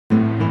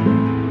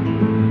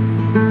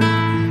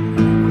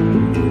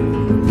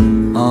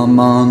I'm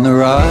on the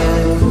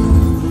ride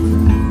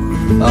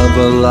of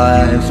a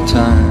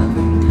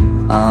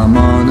lifetime. I'm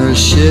on a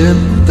ship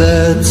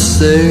that's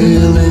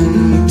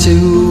sailing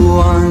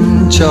to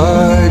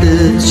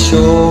uncharted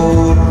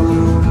shore,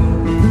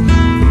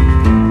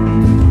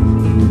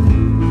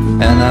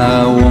 and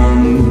I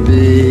won't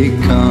be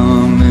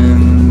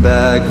coming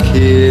back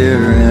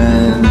here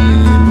anymore.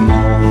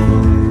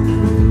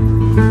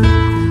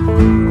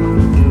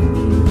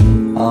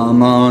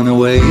 I'm on a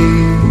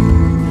wave,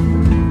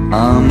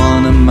 I'm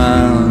on a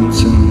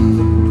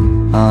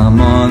mountain,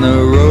 I'm on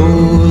a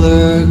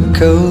roller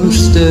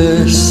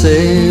coaster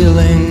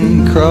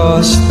sailing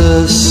across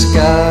the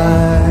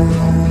sky,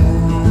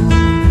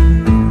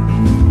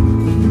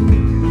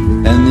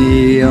 and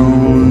the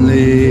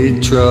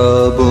only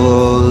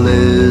trouble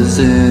is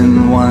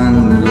in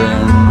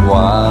wondering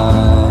why.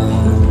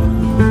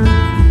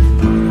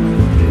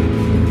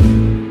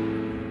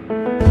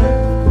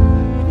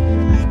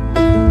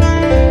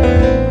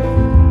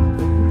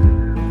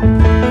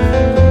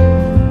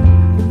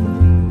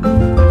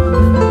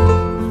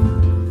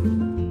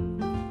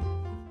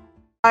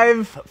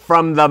 Live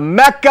from the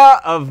Mecca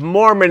of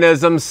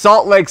Mormonism,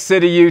 Salt Lake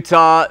City,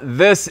 Utah.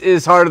 This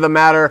is Heart of the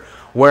Matter,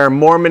 where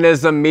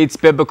Mormonism meets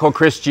biblical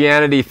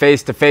Christianity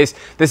face to face.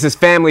 This is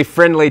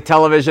family-friendly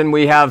television.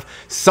 We have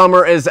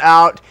summer is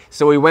out,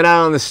 so we went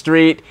out on the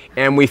street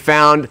and we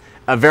found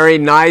a very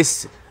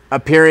nice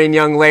appearing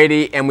young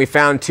lady, and we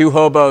found two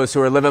hobos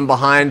who were living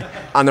behind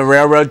on the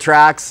railroad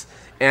tracks.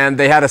 And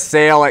they had a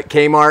sale at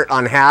Kmart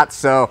on hats,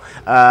 so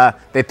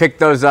they picked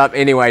those up.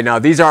 Anyway, no,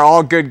 these are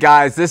all good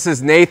guys. This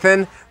is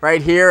Nathan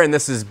right here, and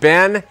this is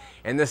Ben,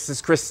 and this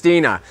is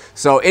Christina.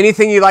 So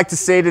anything you'd like to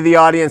say to the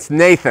audience,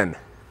 Nathan?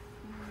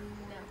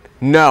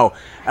 No.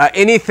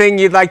 Anything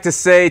you'd like to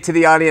say to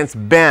the audience,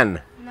 Ben?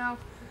 No.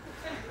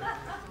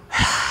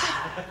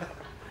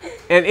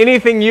 And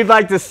anything you'd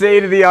like to say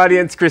to the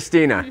audience,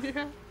 Christina?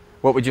 Yeah.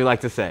 What would you like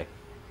to say?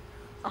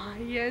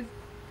 I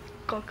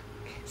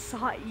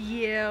saw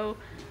you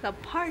the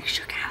park,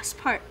 Sugar House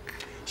Park.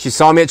 She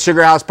saw me at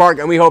Sugar House Park,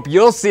 and we hope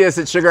you'll see us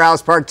at Sugar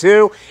House Park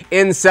too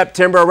in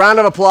September. A round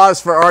of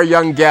applause for our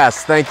young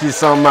guests. Thank you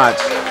so much.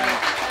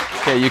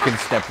 Okay, you can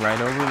step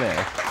right over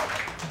there.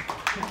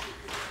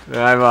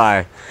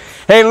 Bye-bye.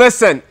 Hey,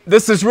 listen,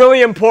 this is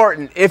really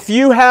important. If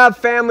you have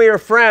family or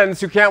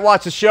friends who can't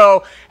watch the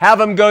show, have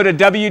them go to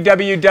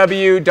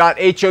www.hotm.tv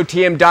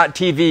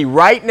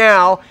right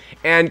now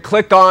and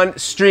click on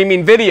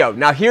streaming video.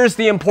 Now, here's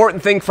the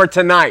important thing for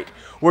tonight.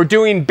 We're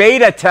doing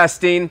beta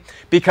testing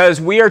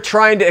because we are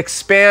trying to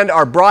expand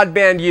our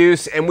broadband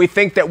use, and we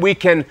think that we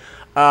can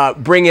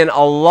bring in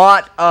a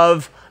lot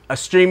of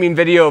streaming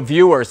video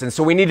viewers, and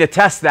so we need to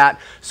test that.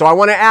 So I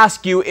want to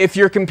ask you, if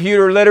you're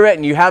computer literate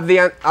and you have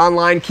the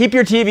online, keep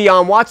your TV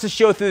on, watch the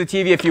show through the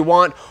TV if you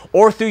want,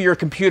 or through your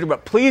computer,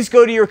 but please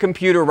go to your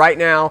computer right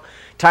now,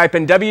 type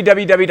in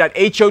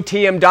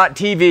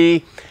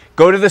www.hotm.tv,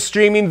 go to the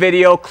streaming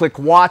video, click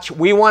watch.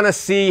 We want to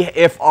see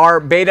if our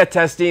beta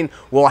testing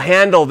will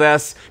handle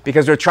this,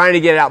 because we're trying to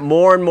get it out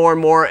more and more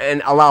and more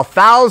and allow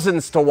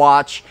thousands to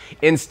watch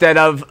instead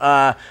of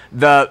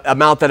the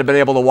amount that have been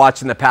able to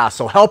watch in the past.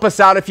 So help us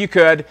out if you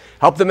could.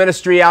 Help the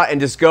ministry out and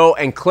just go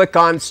and click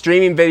on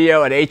streaming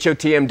video at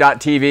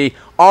hotm.tv.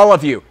 All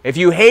of you. If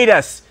you hate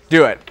us,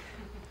 do it,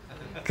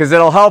 because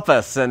it'll help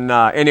us. And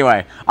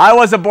anyway, I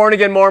Was a Born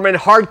Again Mormon,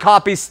 hard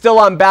copy, still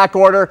on back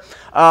order.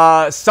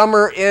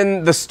 Summer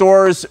in the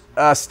stores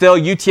still.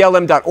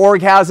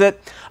 UTLM.org has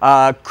it.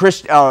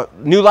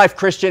 New Life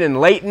Christian in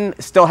Layton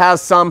still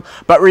has some.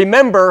 But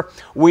remember,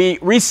 we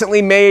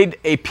recently made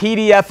a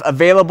PDF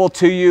available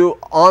to you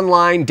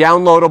online,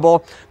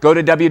 downloadable. Go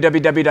to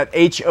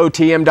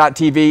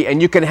www.hotm.tv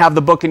and you can have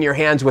the book in your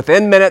hands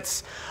within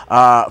minutes.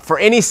 For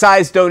any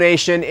size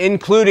donation,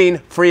 including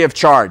free of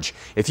charge.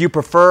 If you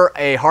prefer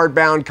a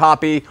hardbound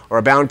copy or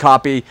a bound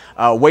copy,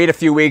 wait a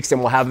few weeks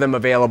and we'll have them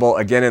available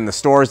again in the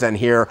stores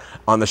and here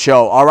on the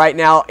show. All right,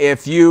 now,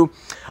 if you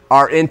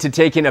are into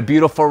taking a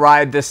beautiful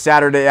ride this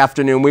Saturday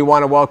afternoon, we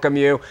want to welcome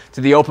you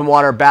to the open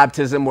water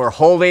baptism we're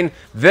holding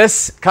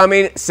this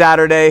coming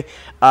Saturday,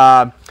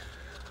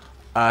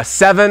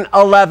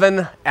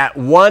 7/11 at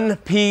 1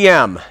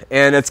 p.m.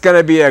 And it's going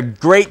to be a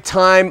great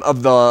time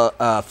of the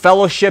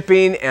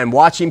fellowshipping and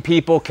watching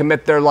people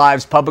commit their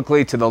lives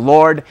publicly to the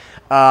Lord.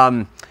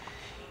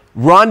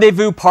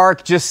 Rendezvous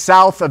Park, just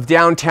south of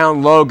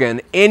downtown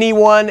Logan.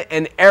 Anyone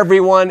and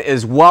everyone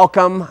is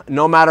welcome,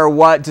 no matter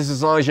what, just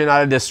as long as you're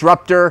not a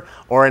disruptor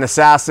or an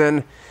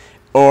assassin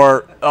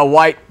or a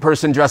white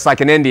person dressed like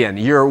an Indian.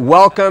 You're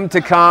welcome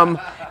to come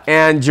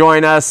and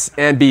join us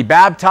and be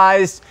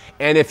baptized.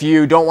 And if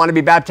you don't want to be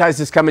baptized,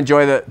 just come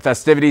enjoy the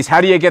festivities. How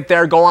do you get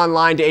there? Go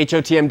online to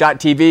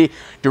hotm.tv.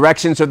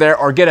 Directions are there.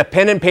 Or get a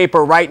pen and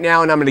paper right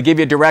now, and I'm going to give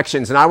you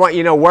directions. And I want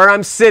you to know where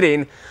I'm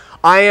sitting.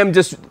 I am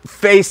just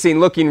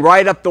looking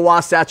right up the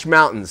Wasatch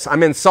Mountains.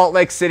 I'm in Salt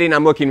Lake City, and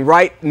I'm looking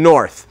right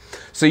north.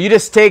 So you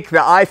just take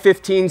the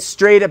I-15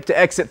 straight up to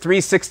exit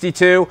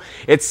 362.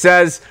 It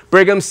says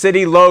Brigham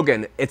City,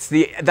 Logan. It's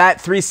that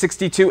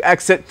 362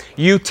 exit.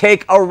 You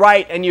take a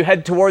right and you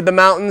head toward the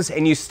mountains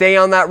and you stay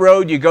on that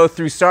road. You go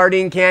through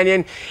Sardine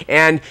Canyon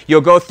and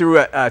you'll go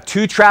through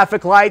 2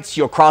 traffic lights.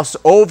 You'll cross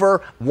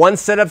over 1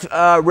 set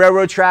of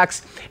railroad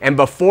tracks. And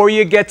before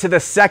you get to the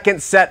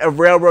second set of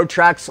railroad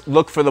tracks,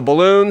 look for the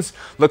balloons,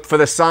 look for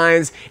the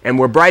signs, and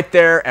we're right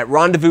there at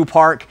Rendezvous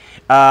Park.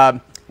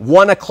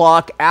 1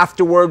 o'clock.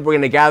 Afterward, we're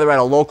going to gather at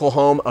a local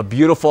home, a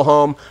beautiful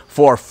home,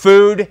 for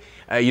food.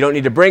 You don't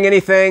need to bring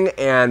anything,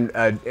 and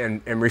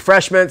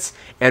refreshments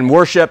and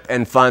worship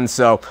and fun.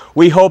 So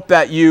we hope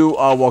that you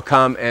will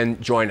come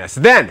and join us.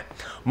 Then,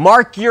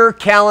 mark your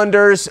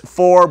calendars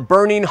for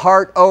Burning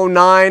Heart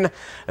 09,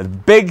 a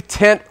big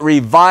tent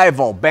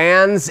revival.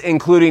 Bands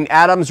including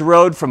Adams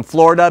Road from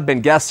Florida,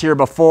 been guests here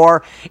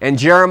before, and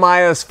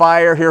Jeremiah's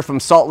Fire here from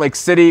Salt Lake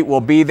City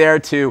will be there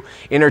to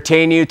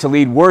entertain you, to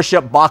lead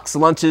worship. Box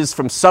lunches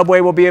from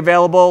Subway will be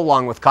available,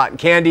 along with cotton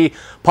candy,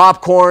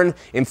 popcorn,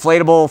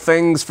 inflatable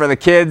things for the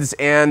kids,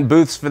 and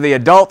booths for the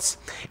adults.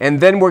 And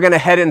then we're going to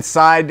head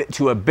inside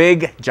to a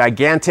big,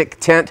 gigantic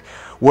tent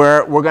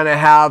where we're going to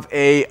have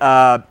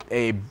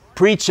a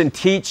preach and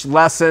teach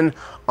lesson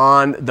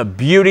on the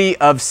beauty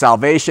of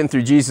salvation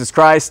through Jesus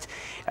Christ.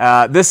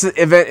 This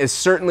event is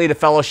certainly to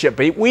fellowship,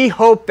 but we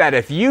hope that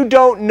if you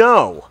don't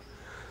know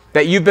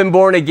that you've been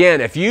born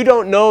again, if you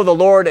don't know the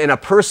Lord in a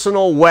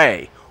personal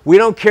way, we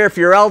don't care if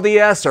you're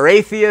LDS or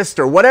atheist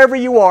or whatever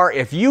you are,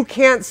 if you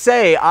can't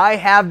say, I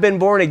have been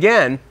born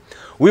again,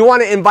 we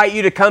want to invite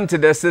you to come to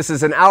this. This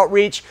is an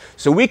outreach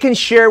so we can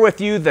share with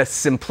you the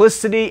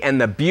simplicity and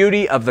the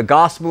beauty of the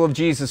gospel of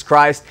Jesus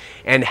Christ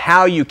and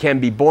how you can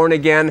be born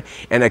again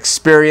and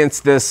experience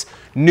this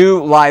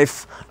new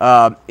life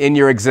in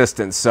your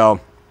existence.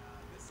 So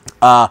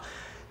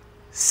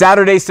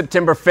Saturday,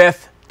 September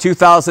 5th,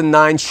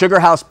 2009, Sugar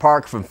House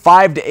Park from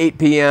 5 to 8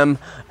 p.m.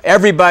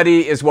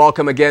 Everybody is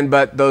welcome again,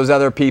 but those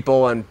other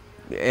people, and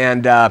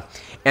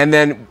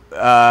then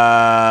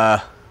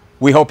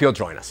we hope you'll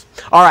join us.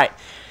 All right.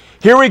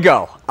 Here we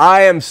go.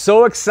 I am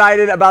so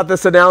excited about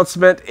this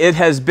announcement. It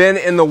has been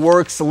in the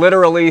works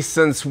literally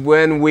since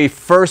when we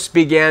first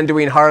began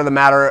doing Heart of the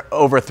Matter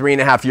over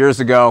 3.5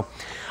 years ago.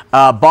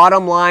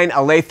 Bottom line,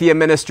 Aletheia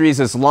Ministries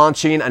is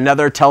launching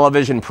another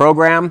television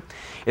program.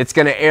 It's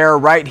going to air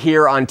right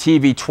here on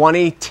TV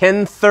 20,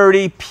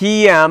 10:30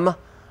 p.m.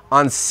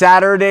 on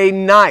Saturday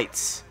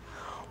nights.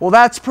 Well,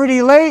 that's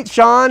pretty late,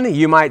 Sean,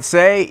 you might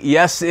say.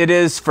 Yes, it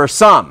is for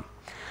some.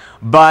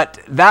 But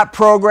that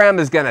program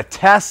is going to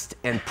test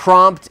and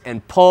prompt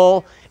and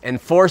pull and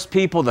force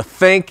people to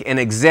think and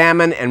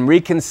examine and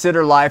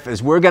reconsider life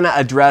as we're going to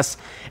address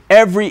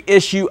every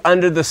issue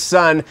under the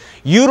sun,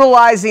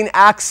 utilizing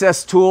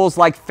access tools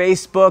like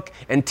Facebook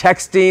and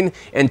texting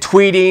and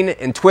tweeting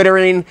and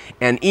Twittering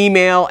and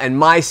email and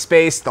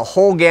MySpace, the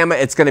whole gamut.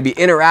 It's going to be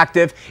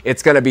interactive.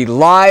 It's going to be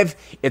live.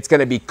 It's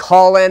going to be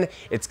call-in.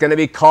 It's going to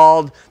be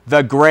called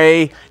The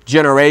Gray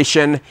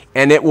Generation,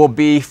 and it will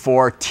be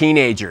for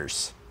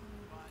teenagers.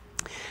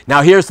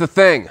 Now here's the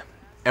thing,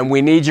 and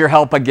we need your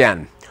help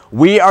again.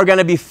 We are going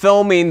to be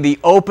filming the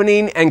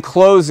opening and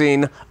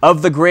closing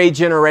of The Gray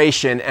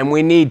Generation, and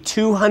we need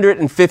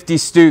 250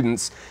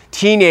 students,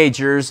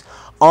 teenagers,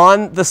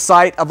 on the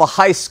site of a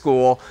high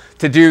school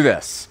to do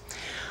this.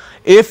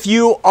 If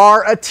you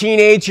are a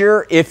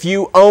teenager, if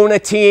you own a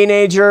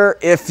teenager,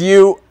 if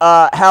you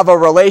have a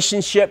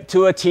relationship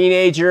to a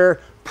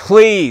teenager,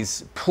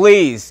 please,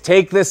 please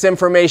take this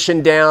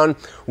information down.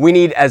 We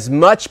need as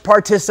much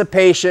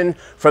participation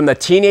from the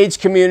teenage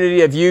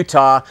community of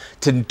Utah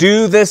to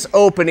do this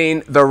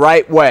opening the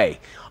right way.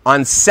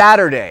 On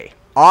Saturday,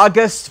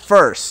 August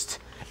 1st,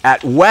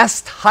 at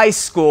West High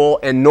School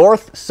in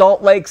North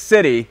Salt Lake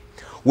City,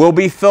 we'll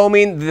be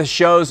filming the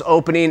show's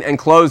opening and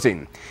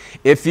closing.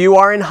 If you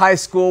are in high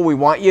school, we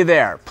want you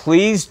there.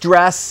 Please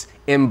dress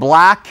in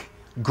black,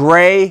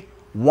 gray,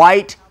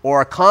 white,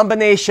 or a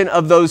combination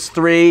of those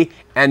three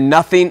and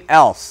nothing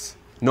else.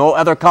 No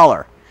other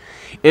color.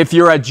 If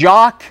you're a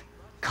jock,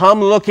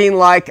 come looking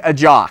like a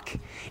jock.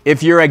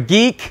 If you're a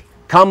geek,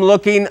 come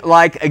looking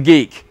like a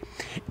geek.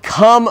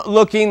 Come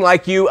looking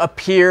like you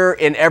appear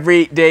in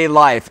everyday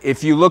life.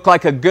 If you look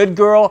like a good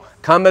girl,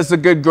 come as a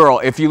good girl.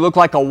 If you look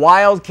like a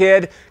wild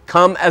kid,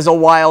 come as a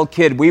wild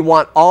kid. We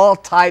want all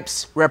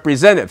types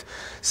represented.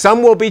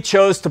 Some will be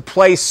chosen to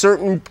play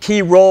certain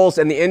key roles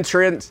in the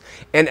entrance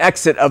and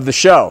exit of the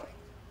show.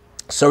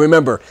 So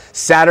remember,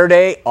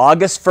 Saturday,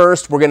 August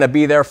 1st, we're going to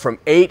be there from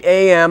 8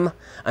 a.m.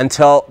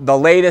 until the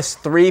latest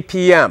 3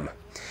 p.m.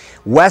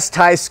 West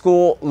High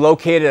School,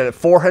 located at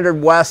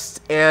 400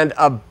 West and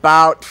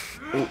about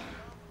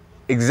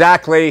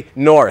exactly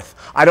north.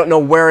 I don't know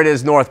where it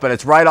is north, but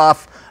it's right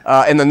off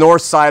in the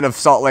north side of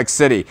Salt Lake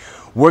City.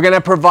 We're going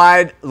to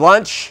provide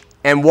lunch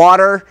and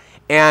water,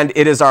 and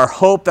it is our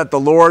hope that the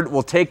Lord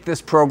will take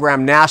this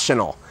program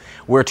national.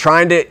 We're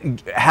trying to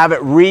have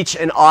it reach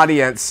an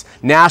audience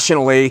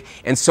nationally,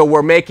 and so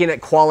we're making it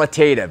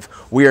qualitative.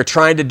 We are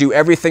trying to do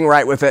everything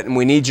right with it, and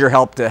we need your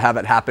help to have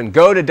it happen.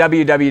 Go to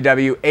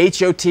www.hotm.tv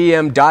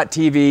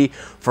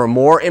for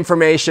more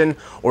information,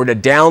 or to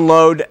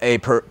download a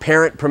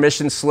parent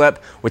permission slip,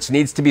 which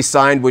needs to be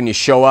signed when you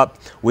show up.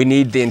 We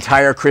need the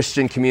entire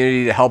Christian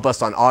community to help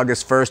us on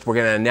August 1st. We're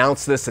going to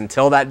announce this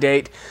until that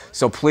date,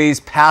 so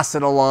please pass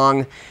it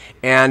along.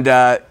 And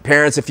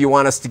parents, if you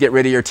want us to get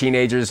rid of your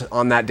teenagers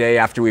on that day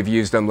after we've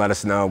used them, let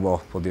us know.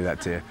 We'll do that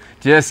too.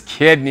 Just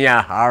kidding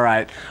ya. All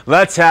right.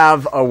 Let's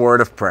have a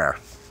word of prayer.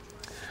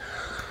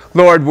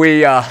 Lord,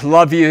 we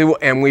love you,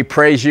 and we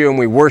praise you, and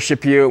we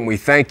worship you, and we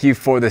thank you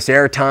for this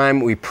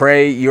airtime. We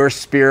pray your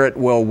Spirit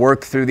will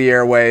work through the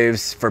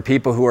airwaves for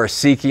people who are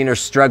seeking or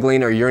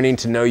struggling or yearning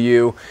to know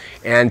you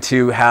and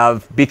to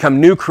have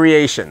become new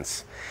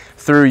creations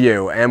through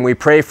you. And we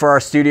pray for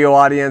our studio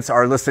audience,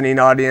 our listening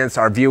audience,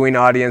 our viewing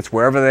audience,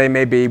 wherever they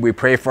may be. We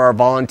pray for our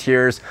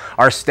volunteers,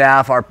 our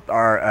staff,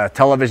 our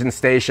television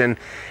station,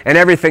 and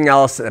everything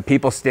else that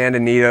people stand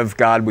in need of.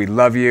 God, we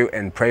love you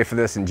and pray for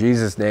this in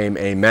Jesus' name,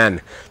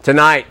 amen.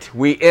 Tonight,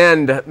 we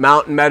end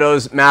Mountain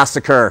Meadows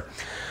Massacre.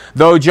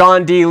 Though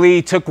John D.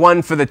 Lee took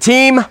one for the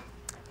team,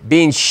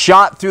 being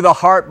shot through the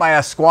heart by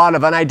a squad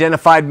of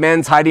unidentified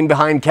men hiding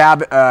behind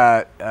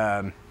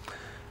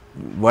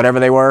whatever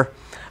they were,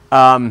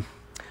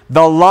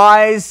 the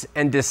lies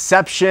and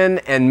deception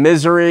and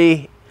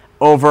misery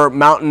over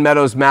Mountain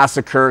Meadows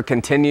Massacre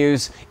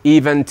continues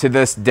even to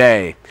this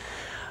day.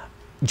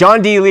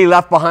 John D. Lee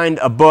left behind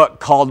a book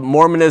called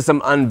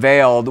Mormonism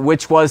Unveiled,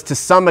 which was to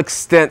some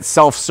extent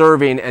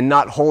self-serving and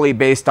not wholly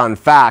based on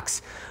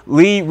facts.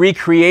 Lee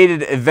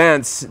recreated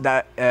events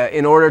that,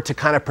 in order to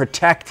kind of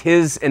protect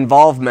his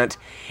involvement,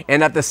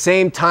 and at the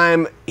same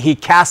time he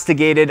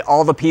castigated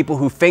all the people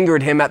who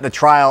fingered him at the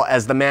trial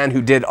as the man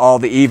who did all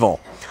the evil.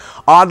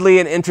 Oddly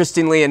and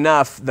interestingly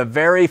enough, the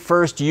very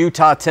first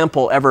Utah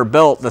temple ever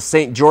built, the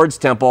St. George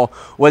Temple,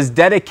 was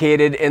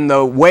dedicated in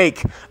the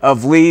wake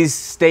of Lee's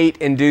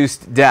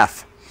state-induced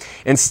death.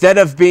 Instead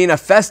of being a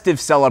festive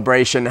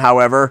celebration,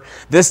 however,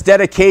 this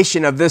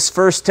dedication of this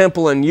first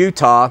temple in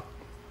Utah,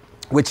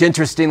 which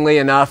interestingly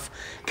enough,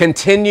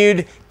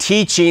 continued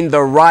teaching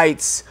the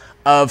rites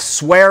of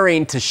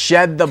swearing to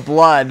shed the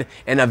blood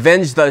and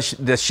avenge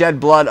the shed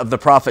blood of the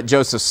prophet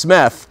Joseph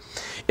Smith,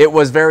 it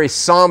was very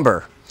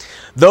somber.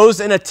 Those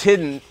in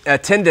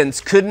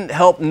attendance couldn't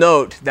help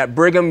note that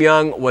Brigham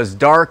Young was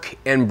dark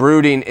and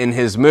brooding in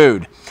his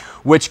mood,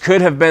 which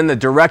could have been the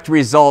direct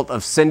result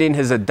of sending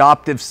his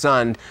adoptive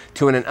son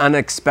to an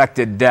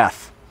unexpected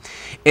death.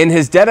 In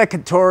his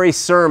dedicatory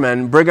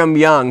sermon, Brigham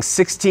Young,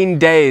 16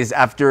 days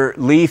after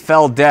Lee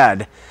fell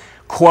dead,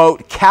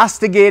 quote,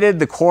 castigated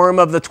the Quorum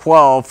of the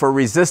 12 for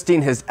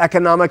resisting his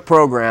economic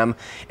program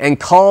and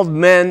called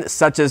men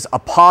such as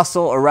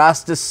Apostle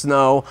Erastus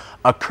Snow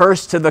a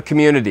curse to the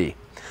community.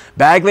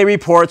 Bagley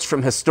reports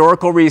from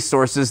historical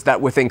resources that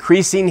with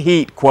increasing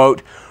heat,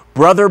 quote,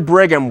 Brother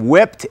Brigham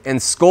whipped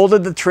and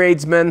scolded the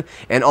tradesmen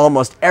and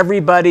almost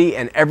everybody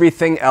and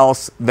everything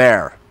else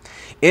there.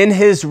 In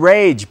his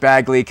rage,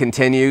 Bagley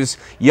continues,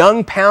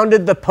 Young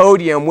pounded the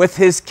podium with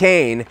his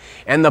cane,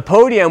 and the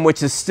podium,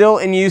 which is still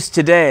in use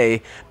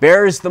today,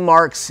 bears the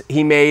marks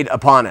he made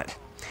upon it.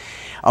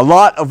 A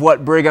lot of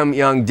what Brigham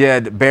Young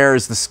did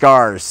bears the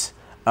scars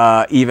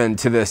even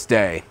to this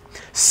day.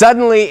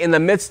 Suddenly, in the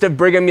midst of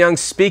Brigham Young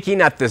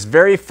speaking at this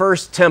very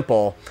first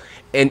temple,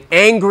 and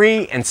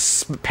angry and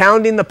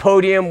pounding the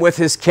podium with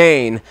his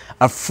cane,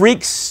 a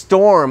freak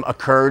storm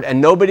occurred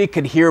and nobody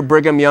could hear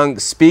Brigham Young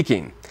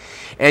speaking.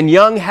 And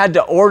Young had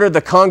to order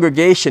the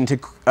congregation to,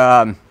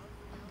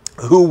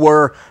 who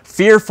were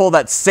fearful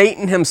that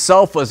Satan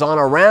himself was on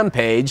a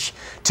rampage,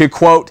 to,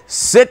 quote,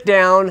 sit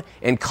down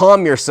and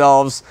calm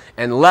yourselves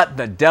and let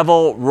the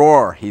devil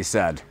roar, he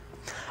said.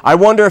 I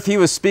wonder if he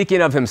was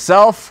speaking of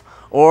himself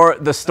or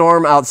the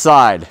storm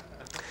outside.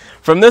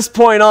 From this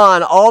point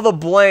on, all the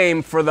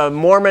blame for the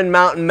Mormon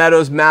Mountain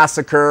Meadows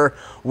Massacre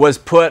was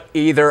put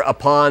either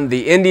upon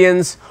the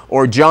Indians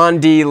or John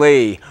D.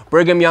 Lee.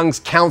 Brigham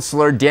Young's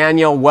counselor,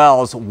 Daniel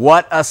Wells,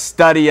 what a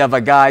study of a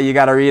guy, you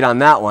got to read on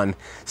that one,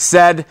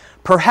 said,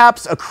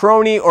 perhaps a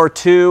crony or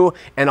two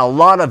and a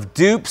lot of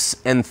dupes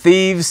and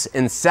thieves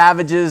and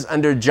savages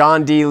under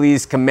John D.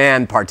 Lee's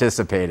command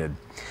participated.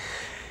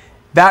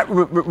 That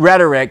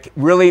rhetoric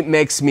really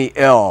makes me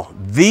ill.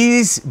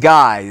 These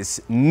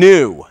guys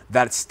knew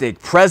that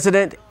stake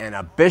president and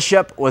a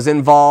bishop was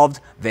involved.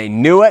 They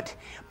knew it.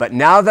 But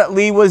now that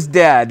Lee was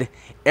dead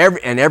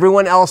and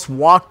everyone else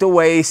walked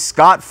away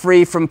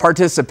scot-free from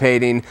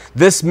participating,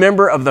 this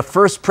member of the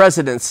first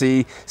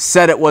presidency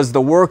said it was the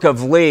work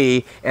of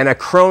Lee and a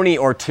crony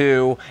or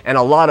two and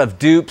a lot of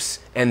dupes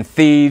and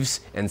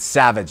thieves and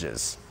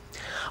savages.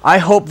 I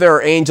hope there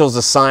are angels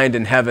assigned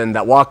in heaven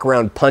that walk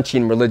around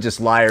punching religious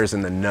liars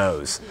in the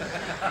nose.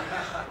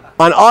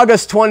 On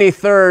August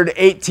 23rd,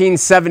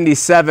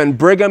 1877,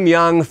 Brigham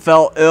Young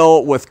fell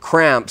ill with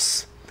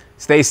cramps.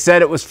 They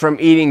said it was from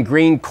eating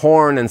green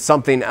corn and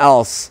something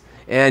else,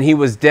 and he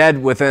was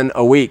dead within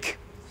a week.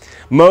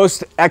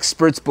 Most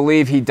experts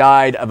believe he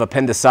died of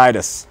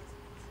appendicitis.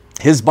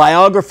 His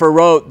biographer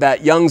wrote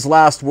that Young's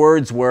last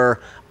words were,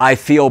 "I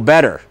feel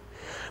better."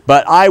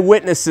 But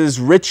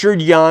eyewitnesses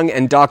Richard Young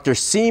and Dr.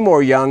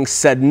 Seymour Young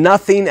said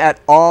nothing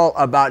at all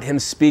about him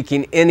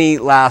speaking any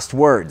last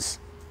words.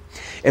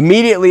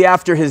 Immediately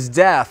after his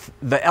death,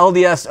 the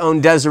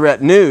LDS-owned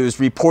Deseret News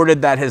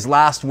reported that his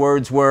last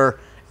words were,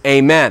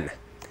 "Amen."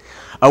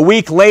 A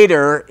week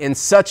later, in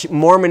such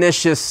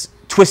Mormonicious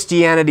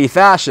Twistianity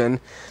fashion,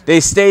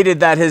 they stated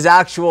that his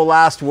actual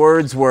last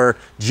words were,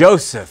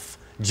 "Joseph,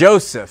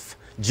 Joseph,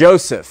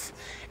 Joseph."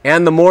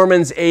 And the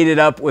Mormons ate it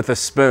up with a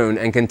spoon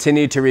and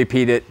continue to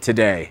repeat it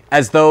today,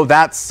 as though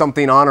that's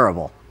something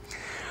honorable.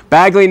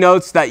 Bagley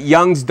notes that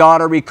Young's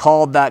daughter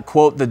recalled that,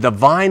 quote, "the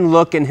divine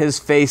look in his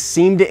face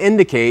seemed to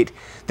indicate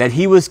that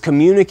he was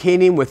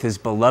communicating with his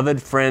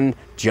beloved friend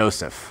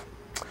Joseph."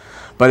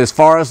 But as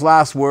far as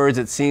last words,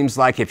 it seems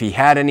like if he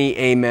had any,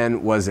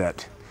 amen was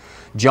it.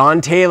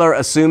 John Taylor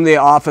assumed the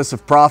office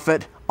of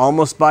prophet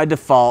almost by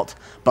default,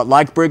 but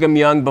like Brigham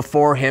Young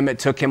before him, it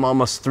took him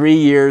almost 3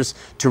 years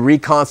to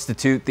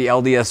reconstitute the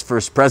LDS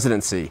First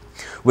Presidency.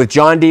 With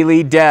John D.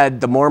 Lee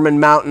dead, the Mormon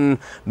Mountain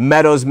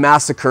Meadows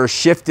Massacre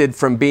shifted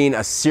from being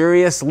a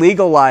serious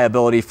legal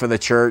liability for the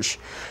church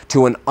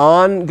to an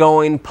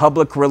ongoing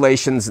public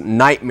relations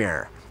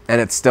nightmare,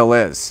 and it still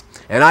is.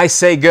 And I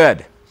say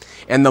good,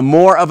 and the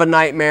more of a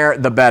nightmare,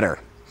 the better.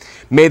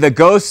 May the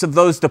ghosts of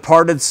those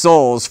departed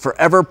souls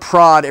forever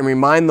prod and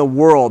remind the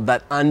world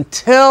that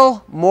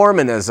until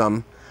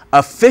Mormonism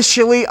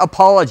officially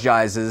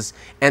apologizes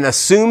and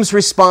assumes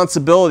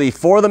responsibility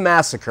for the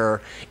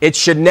massacre, it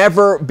should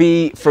never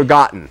be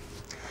forgotten.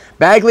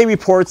 Bagley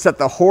reports that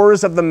the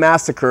horrors of the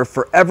massacre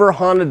forever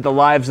haunted the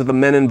lives of the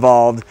men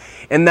involved,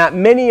 and that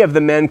many of the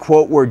men,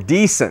 quote, "were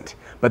decent,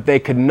 but they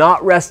could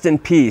not rest in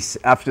peace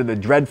after the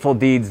dreadful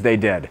deeds they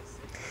did."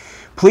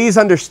 Please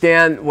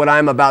understand what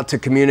I'm about to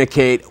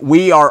communicate.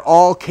 We are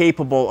all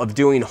capable of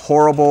doing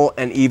horrible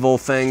and evil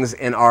things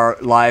in our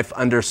life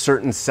under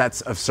certain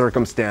sets of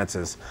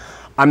circumstances.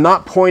 I'm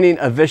not pointing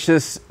a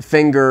vicious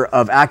finger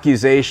of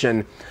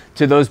accusation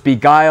to those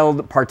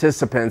beguiled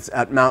participants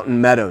at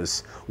Mountain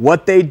Meadows.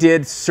 What they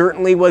did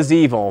certainly was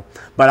evil,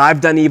 but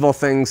I've done evil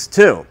things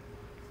too.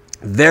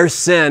 Their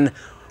sin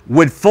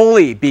would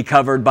fully be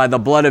covered by the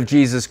blood of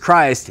Jesus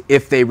Christ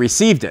if they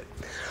received it.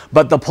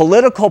 But the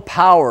political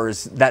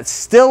powers that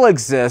still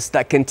exist,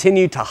 that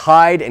continue to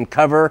hide and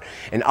cover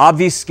and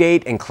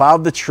obfuscate and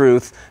cloud the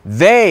truth,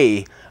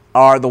 they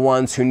are the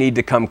ones who need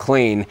to come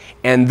clean,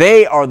 and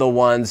they are the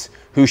ones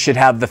who should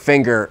have the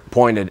finger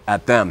pointed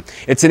at them.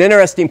 It's an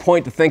interesting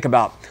point to think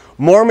about.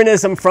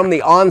 Mormonism from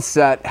the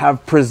onset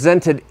have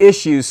presented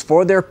issues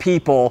for their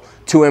people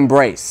to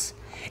embrace.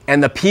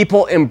 And the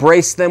people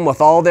embraced them with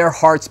all their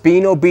hearts,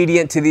 being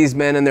obedient to these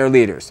men and their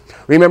leaders.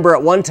 Remember,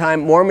 at one time,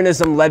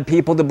 Mormonism led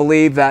people to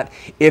believe that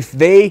if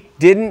they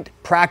didn't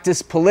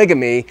practice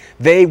polygamy,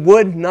 they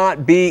would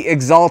not be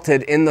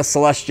exalted in the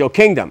celestial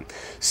kingdom.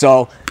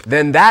 So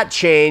then that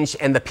changed,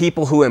 and the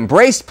people who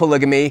embraced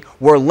polygamy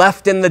were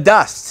left in the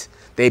dust.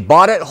 They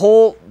bought it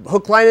whole,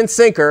 hook, line, and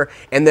sinker,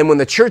 and then when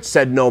the church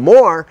said no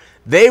more,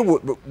 they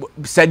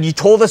said, "You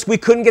told us we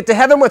couldn't get to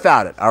heaven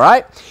without it," all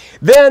right?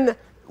 Then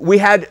we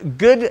had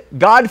good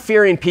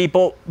God-fearing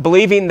people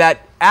believing that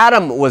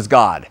Adam was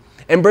God.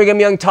 And Brigham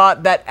Young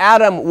taught that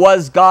Adam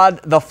was God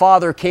the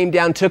Father, came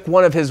down, took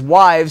one of his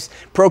wives,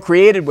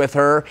 procreated with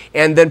her,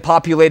 and then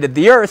populated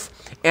the earth.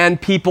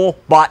 And people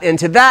bought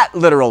into that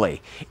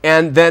literally.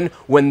 And then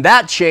when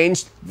that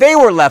changed, they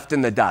were left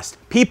in the dust.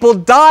 People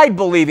died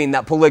believing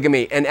that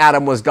polygamy and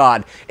Adam was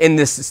God in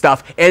this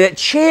stuff. And it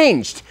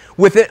changed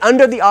with it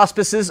under the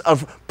auspices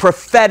of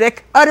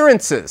prophetic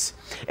utterances.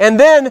 And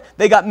then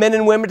they got men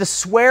and women to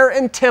swear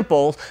in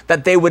temples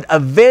that they would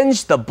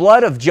avenge the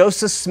blood of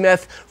Joseph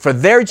Smith for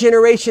their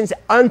generations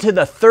unto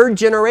the third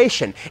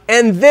generation.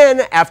 And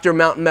then after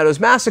Mountain Meadows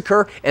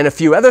Massacre and a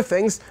few other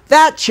things,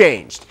 that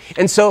changed.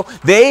 And so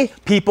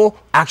people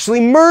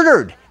actually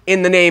murdered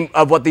in the name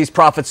of what these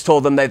prophets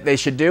told them that they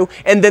should do.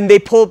 And then they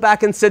pulled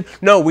back and said,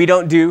 no, we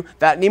don't do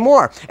that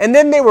anymore. And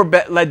then they were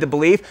led to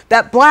believe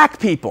that black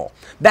people,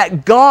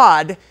 that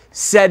God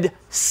said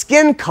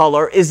skin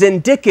color is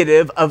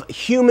indicative of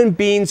human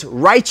beings'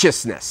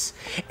 righteousness.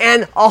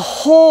 And a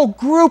whole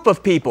group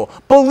of people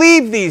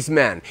believed these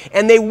men.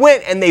 And they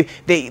went and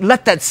they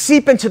let that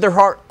seep into their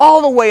heart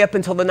all the way up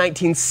until the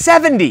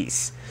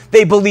 1970s.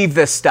 They believed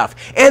this stuff.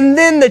 And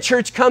then the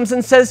church comes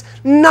and says,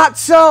 not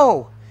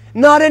so.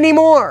 Not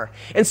anymore.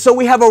 And so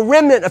we have a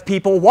remnant of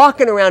people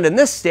walking around in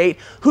this state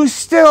who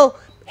still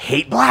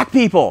hate black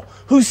people,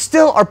 who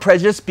still are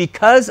prejudiced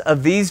because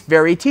of these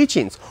very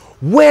teachings.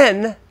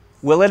 When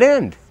will it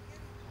end?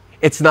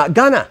 It's not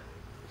gonna.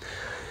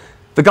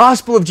 The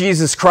gospel of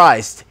Jesus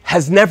Christ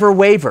has never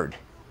wavered.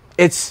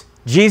 It's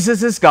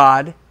Jesus is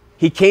God.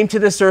 He came to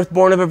this earth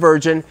born of a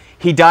virgin.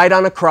 He died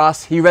on a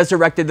cross. He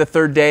resurrected the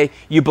third day.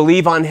 You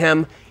believe on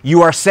him,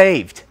 you are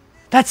saved.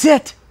 That's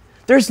it.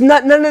 There's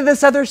none of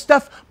this other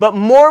stuff. But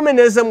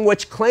Mormonism,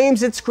 which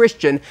claims it's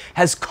Christian,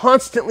 has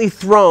constantly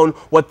thrown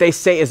what they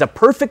say is a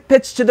perfect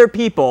pitch to their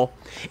people,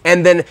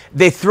 and then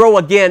they throw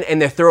again,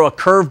 and they throw a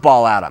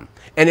curveball at them.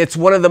 And it's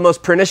one of the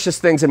most pernicious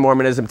things in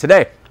Mormonism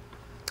today.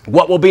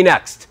 What will be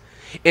next?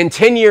 In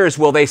 10 years,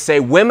 will they say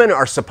women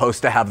are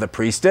supposed to have the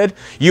priesthood?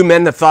 You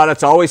men that thought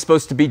it's always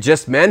supposed to be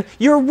just men,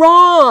 you're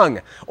wrong.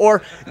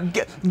 Or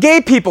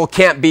gay people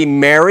can't be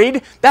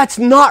married. That's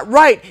not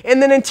right. And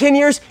then in 10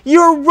 years,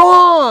 you're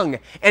wrong.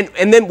 And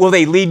then will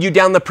they lead you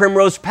down the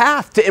primrose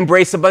path to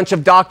embrace a bunch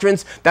of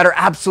doctrines that are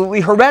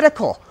absolutely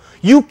heretical?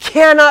 You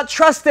cannot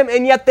trust them,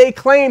 and yet they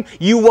claim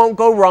you won't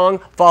go wrong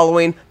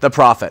following the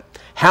prophet.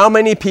 How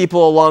many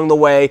people along the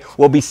way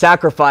will be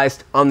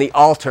sacrificed on the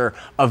altar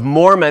of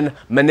Mormon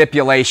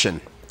manipulation?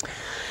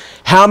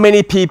 How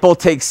many people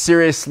take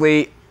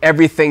seriously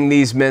everything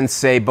these men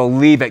say,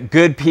 believe it?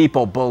 Good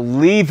people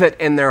believe it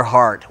in their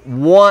heart,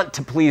 want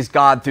to please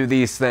God through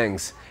these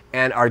things,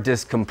 and are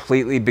just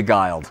completely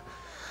beguiled.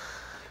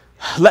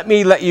 Let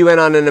me let you in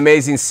on an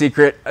amazing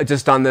secret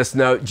just on this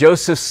note.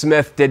 Joseph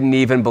Smith didn't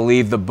even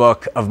believe the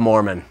Book of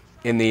Mormon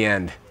in the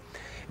end.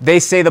 They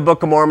say the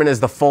Book of Mormon is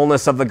the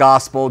fullness of the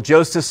gospel.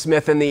 Joseph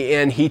Smith, in the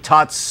end, he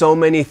taught so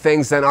many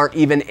things that aren't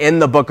even in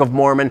the Book of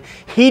Mormon.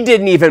 He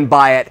didn't even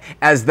buy it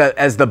as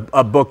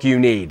a book you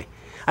need.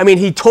 I mean,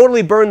 he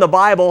totally burned the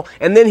Bible,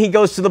 and then he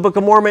goes to the Book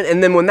of Mormon,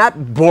 and then when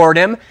that bored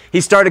him, he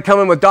started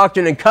coming with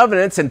Doctrine and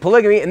Covenants and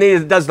polygamy, and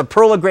then he does the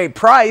Pearl of Great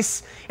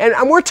Price, and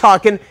we're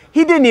talking,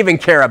 he didn't even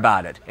care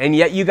about it. And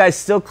yet you guys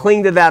still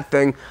cling to that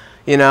thing.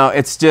 You know,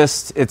 it's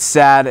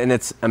sad, and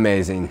it's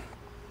amazing.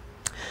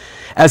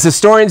 As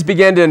historians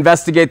began to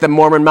investigate the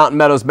Mormon Mountain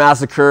Meadows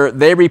massacre,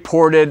 they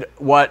reported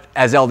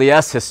as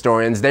LDS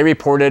historians, they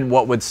reported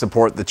what would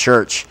support the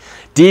church.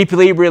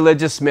 Deeply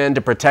religious men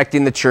to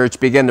protecting the church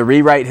began to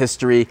rewrite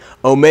history,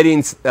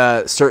 omitting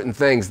certain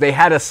things. They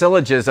had a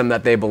syllogism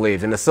that they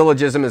believed, and a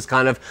syllogism is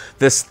kind of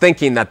this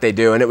thinking that they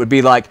do, and it would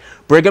be like,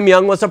 Brigham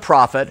Young was a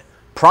prophet,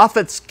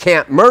 prophets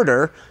can't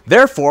murder,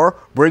 therefore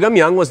Brigham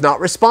Young was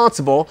not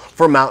responsible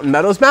for Mountain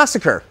Meadows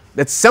massacre.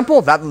 It's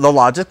simple, the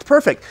logic's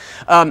perfect.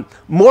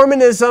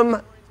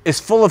 Mormonism is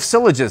full of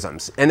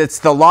syllogisms, and it's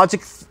the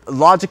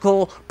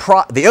illogical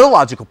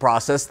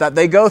process that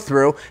they go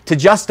through to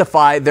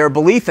justify their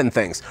belief in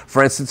things.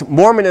 For instance,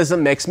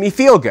 Mormonism makes me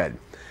feel good.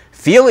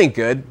 Feeling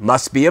good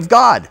must be of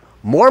God.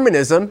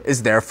 Mormonism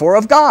is therefore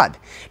of God.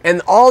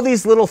 And all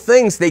these little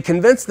things they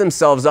convince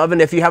themselves of,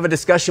 and if you have a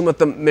discussion with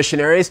the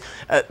missionaries,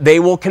 they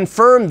will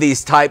confirm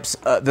this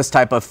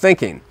type of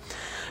thinking.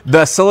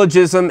 The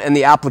syllogism and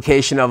the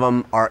application of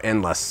them are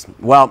endless.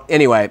 Well,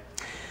 anyway,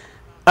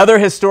 other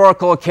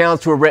historical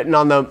accounts were written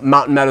on the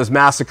Mountain Meadows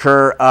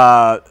massacre.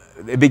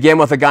 It began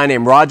with a guy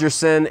named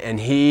Rogerson, and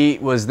he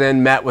was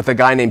then met with a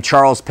guy named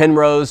Charles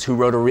Penrose, who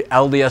wrote a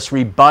LDS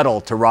rebuttal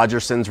to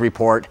Rogerson's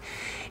report.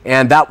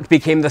 And that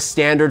became the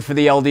standard for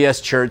the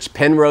LDS Church,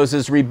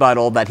 Penrose's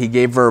rebuttal that he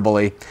gave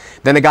verbally.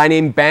 Then a guy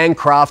named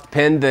Bancroft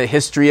penned the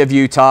History of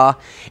Utah,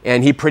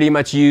 and he pretty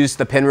much used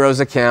the Penrose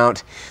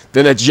account.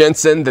 Then a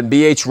Jensen, then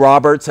B.H.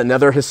 Roberts,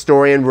 another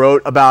historian,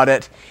 wrote about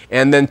it.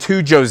 And then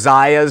two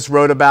Josiahs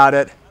wrote about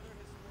it.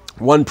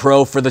 One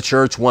pro for the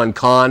church, one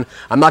con.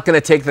 I'm not going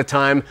to take the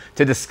time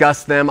to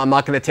discuss them. I'm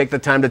not going to take the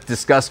time to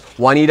discuss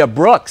Juanita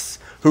Brooks,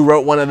 who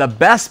wrote one of the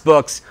best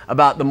books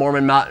about the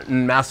Mormon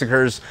Mountain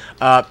massacres,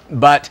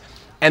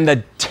 and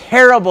the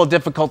terrible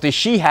difficulty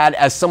she had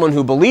as someone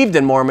who believed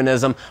in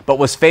Mormonism but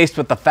was faced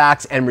with the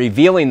facts and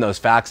revealing those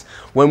facts.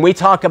 When we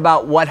talk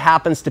about what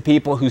happens to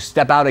people who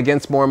step out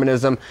against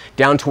Mormonism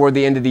down toward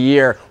the end of the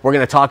year, we're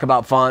going to talk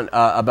about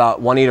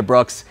Juanita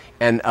Brooks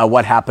and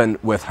what happened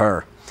with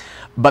her.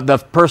 But the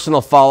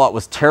personal fallout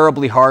was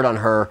terribly hard on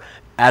her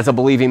as a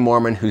believing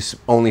Mormon who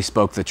only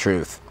spoke the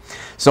truth.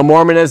 So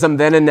Mormonism,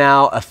 then and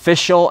now,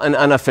 official and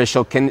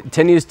unofficial,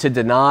 continues to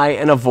deny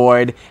and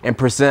avoid and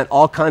present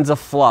all kinds of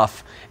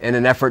fluff in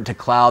an effort to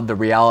cloud the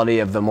reality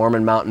of the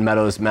Mormon Mountain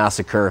Meadows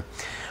massacre.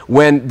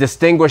 When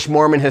distinguished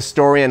Mormon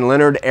historian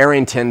Leonard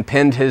Arrington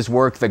penned his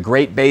work, The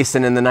Great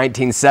Basin, in the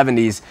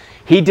 1970s,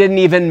 he didn't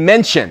even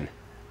mention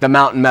the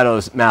Mountain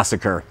Meadows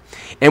massacre.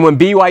 And when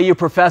BYU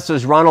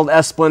professors Ronald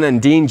Esplin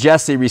and Dean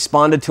Jesse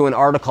responded to an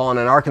article in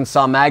an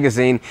Arkansas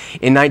magazine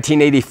in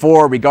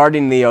 1984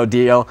 regarding the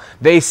ordeal,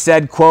 they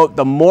said, quote,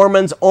 "The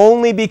Mormons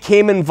only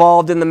became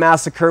involved in the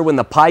massacre when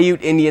the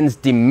Paiute Indians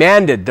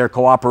demanded their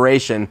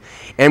cooperation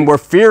and were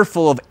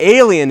fearful of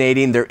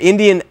alienating their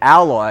Indian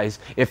allies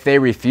if they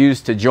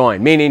refused to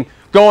join." Meaning,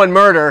 go and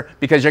murder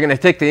because you're going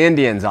to tick the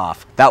Indians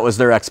off. That was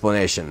their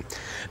explanation.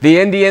 The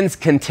Indians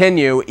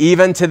continue,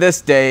 even to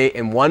this day,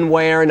 in one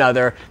way or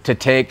another, to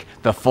take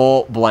the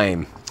full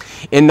blame.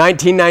 In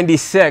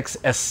 1996,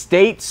 a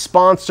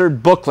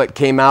state-sponsored booklet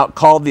came out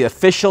called The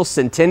Official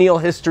Centennial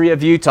History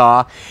of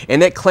Utah,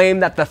 and it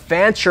claimed that the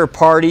Fancher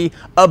Party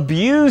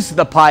abused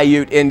the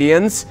Paiute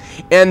Indians,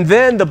 and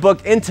then the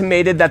book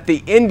intimated that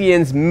the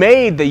Indians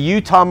made the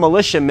Utah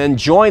militiamen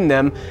join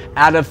them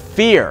out of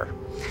fear.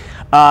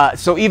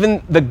 So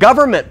even the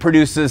government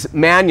produces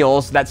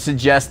manuals that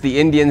suggest the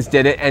Indians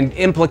did it and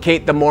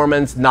implicate the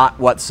Mormons not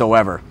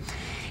whatsoever.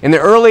 In the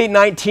early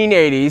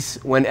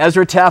 1980s, when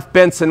Ezra Taft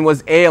Benson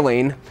was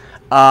ailing,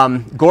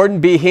 Gordon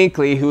B.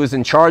 Hinckley, who was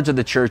in charge of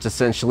the church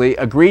essentially,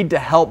 agreed to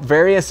help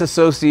various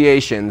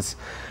associations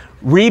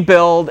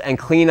rebuild and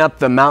clean up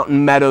the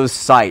Mountain Meadows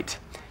site.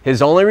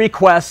 His only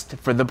request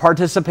for the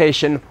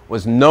participation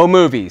was no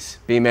movies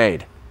be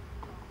made.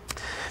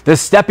 This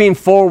stepping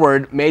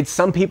forward made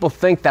some people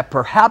think that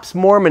perhaps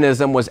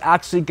Mormonism was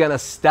actually going to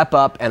step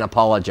up and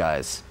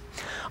apologize.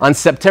 On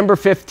September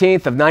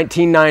 15th of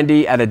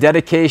 1990, at a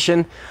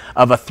dedication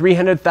of a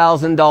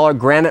 $300,000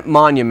 granite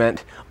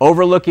monument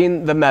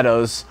overlooking the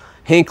meadows,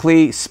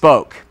 Hinckley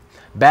spoke.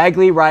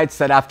 Bagley writes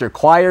that after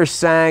choirs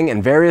sang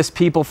and various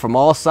people from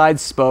all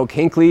sides spoke,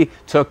 Hinckley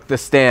took the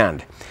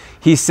stand.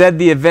 He said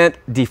the event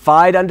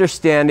defied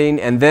understanding,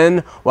 and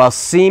then, while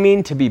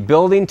seeming to be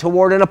building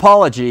toward an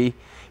apology,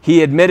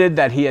 he admitted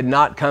that he had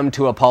not come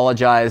to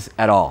apologize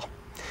at all.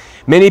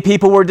 Many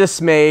people were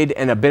dismayed,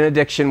 and a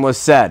benediction was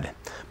said.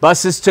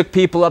 Buses took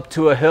people up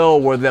to a hill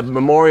where the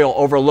memorial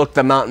overlooked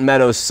the Mountain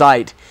Meadows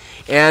site,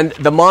 and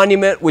the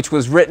monument, which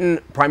was written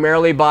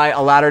primarily by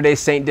a Latter-day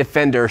Saint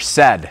defender,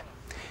 said,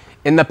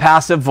 in the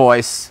passive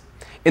voice,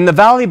 "In the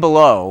valley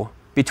below,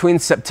 between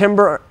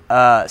September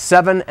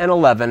 7 and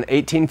 11,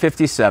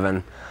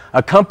 1857,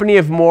 a company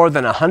of more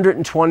than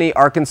 120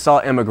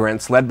 Arkansas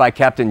immigrants led by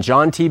Captain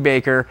John T.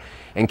 Baker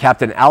and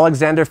Captain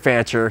Alexander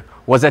Fancher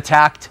was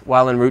attacked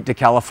while en route to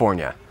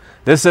California.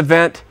 This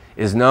event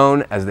is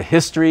known as the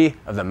history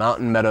of the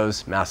Mountain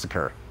Meadows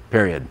Massacre,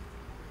 period."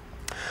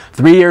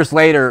 3 years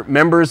later,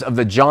 members of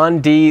the John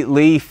D.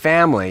 Lee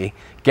family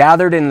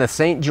gathered in the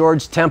St.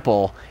 George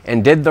Temple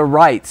and did the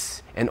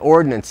rites and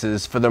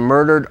ordinances for the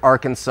murdered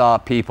Arkansas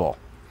people.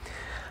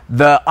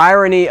 The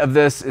irony of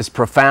this is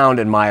profound,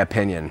 in my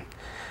opinion.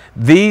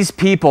 These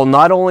people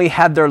not only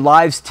had their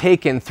lives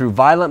taken through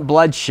violent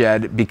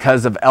bloodshed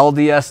because of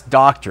LDS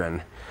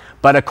doctrine,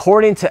 but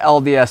according to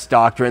LDS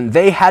doctrine,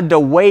 they had to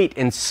wait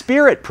in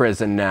spirit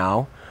prison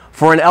now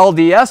for an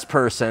LDS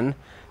person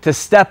to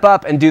step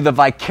up and do the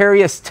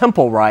vicarious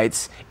temple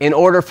rites in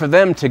order for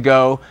them to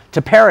go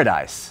to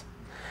paradise.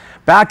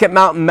 Back at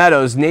Mountain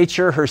Meadows,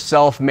 nature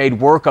herself made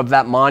work of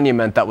that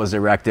monument that was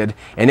erected,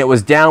 and it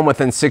was down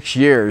within 6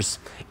 years.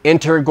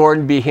 Enter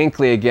Gordon B.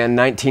 Hinckley again,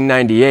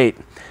 1998.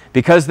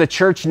 Because the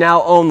church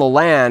now owned the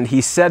land,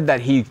 he said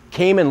that he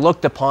came and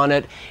looked upon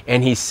it,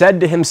 and he said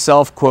to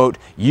himself, quote,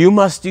 "You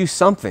must do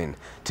something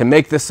to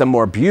make this a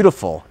more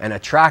beautiful and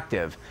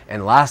attractive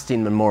and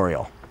lasting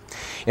memorial."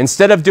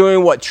 Instead of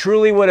doing what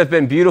truly would have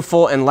been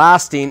beautiful and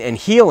lasting and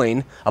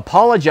healing,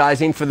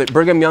 apologizing for the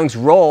Brigham Young's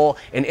role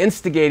in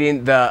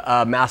instigating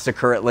the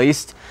massacre at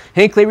least,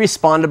 Hinckley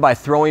responded by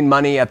throwing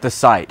money at the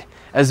site,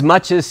 as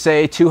much as,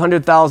 say,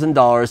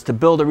 $200,000 to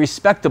build a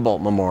respectable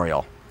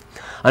memorial.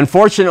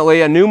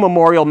 Unfortunately, a new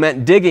memorial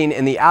meant digging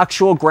in the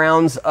actual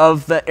grounds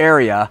of the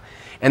area,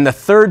 and the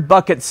third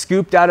bucket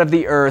scooped out of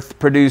the earth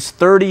produced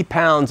 30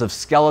 pounds of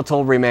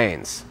skeletal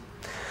remains.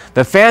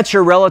 The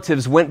Fancher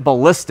relatives went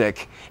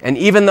ballistic, and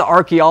even the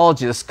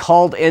archaeologists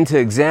called in to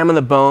examine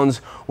the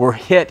bones were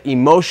hit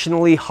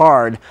emotionally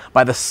hard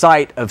by the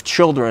sight of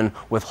children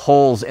with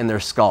holes in their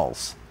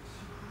skulls.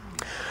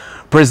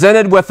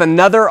 Presented with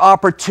another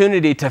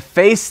opportunity to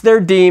face their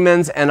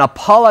demons and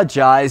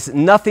apologize,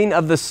 nothing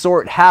of the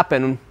sort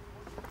happened,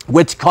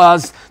 which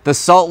caused the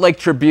Salt Lake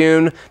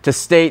Tribune to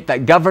state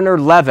that Governor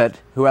Leavitt,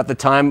 who at the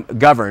time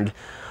governed,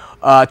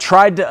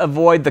 tried to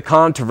avoid the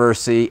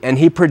controversy, and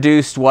he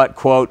produced what,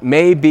 quote,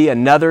 "may be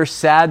another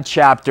sad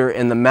chapter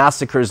in the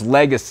massacre's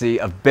legacy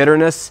of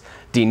bitterness,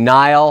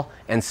 denial,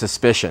 and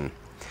suspicion."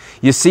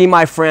 You see,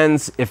 my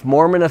friends, if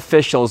Mormon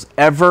officials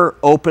ever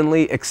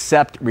openly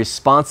accept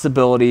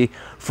responsibility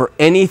for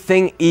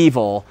anything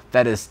evil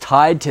that is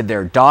tied to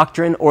their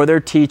doctrine or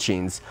their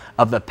teachings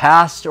of the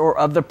past or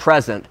of the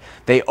present,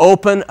 they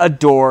open a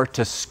door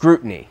to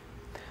scrutiny.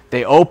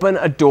 They open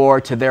a door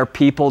to their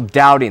people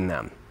doubting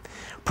them.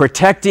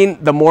 Protecting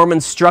the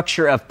Mormon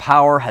structure of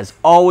power has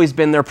always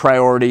been their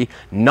priority,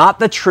 not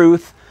the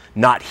truth,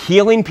 not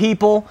healing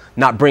people,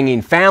 not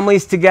bringing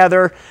families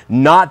together,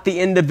 not the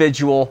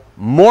individual.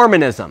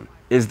 Mormonism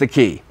is the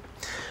key.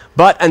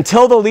 But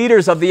until the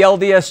leaders of the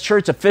LDS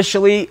Church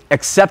officially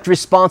accept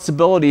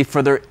responsibility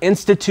for their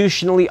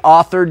institutionally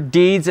authored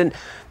deeds, and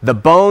the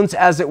bones,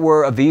 as it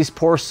were, of these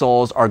poor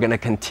souls are going to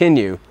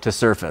continue to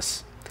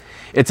surface.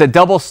 It's a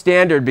double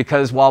standard,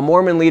 because while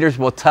Mormon leaders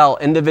will tell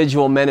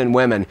individual men and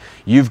women,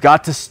 you've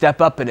got to step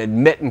up and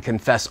admit and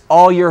confess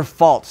all your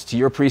faults to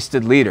your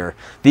priesthood leader,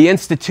 the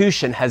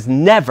institution has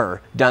never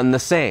done the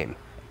same,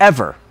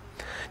 ever.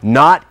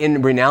 Not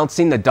in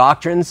renouncing the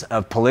doctrines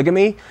of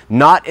polygamy,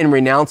 not in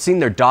renouncing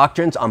their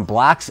doctrines on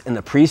blacks in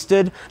the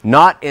priesthood,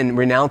 not in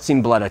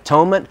renouncing blood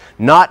atonement,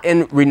 not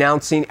in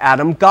renouncing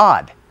Adam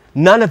God.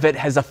 None of it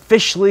has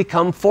officially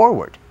come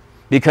forward,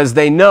 because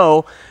they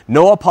know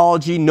no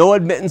apology, no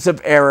admittance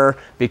of error,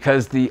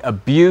 because the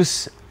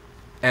abuse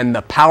and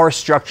the power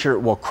structure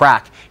will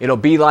crack. It'll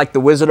be like the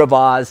Wizard of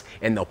Oz,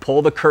 and they'll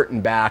pull the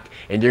curtain back,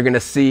 and you're going to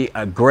see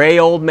a gray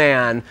old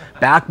man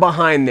back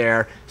behind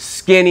there,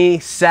 skinny,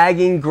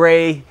 sagging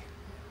gray,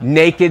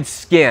 naked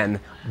skin,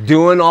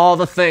 doing all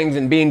the things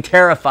and being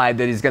terrified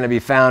that he's going to be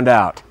found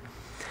out.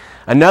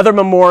 Another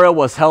memorial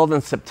was held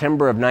in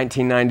September of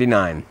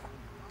 1999.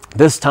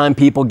 This time,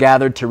 people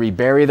gathered to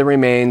rebury the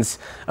remains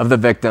of the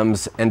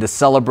victims and to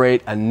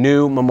celebrate a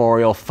new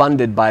memorial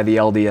funded by the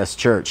LDS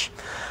Church.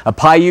 A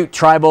Paiute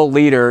tribal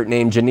leader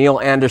named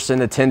Janelle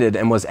Anderson attended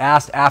and was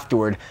asked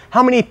afterward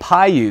how many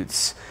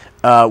Paiutes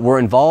were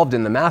involved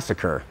in the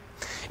massacre.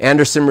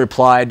 Anderson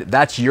replied,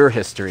 "That's your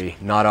history,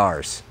 not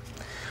ours."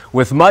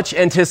 With much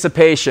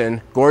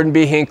anticipation, Gordon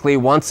B. Hinckley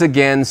once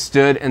again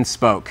stood and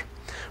spoke.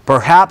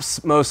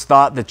 Perhaps most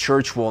thought the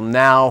church will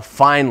now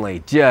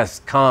finally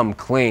just come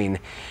clean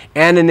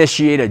and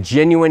initiate a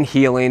genuine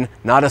healing,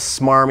 not a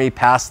smarmy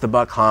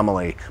pass-the-buck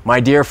homily. "My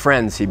dear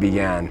friends," he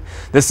began,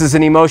 "this is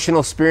an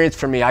emotional experience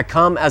for me. I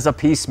come as a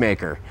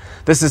peacemaker.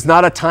 This is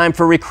not a time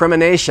for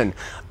recrimination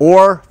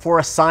or for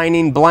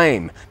assigning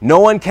blame. No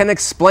one can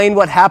explain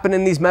what happened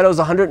in these meadows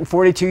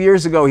 142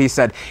 years ago," he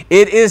said.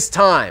 "It is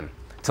time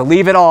to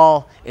leave it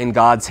all in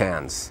God's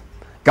hands."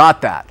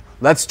 Got that?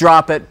 Let's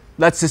drop it.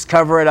 Let's just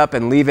cover it up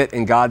and leave it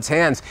in God's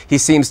hands, he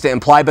seems to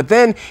imply. But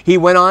then he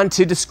went on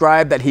to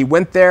describe that he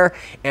went there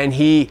and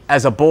he,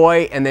 as a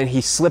boy, and then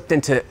he slipped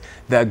into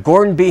the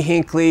Gordon B.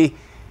 Hinckley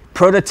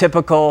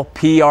prototypical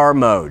PR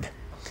mode.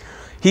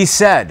 He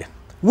said,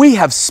 "We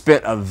have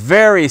spent a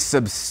very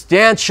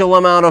substantial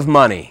amount of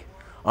money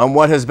on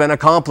what has been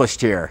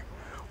accomplished here.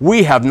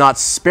 We have not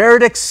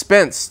spared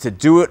expense to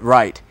do it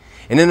right,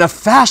 and in a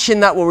fashion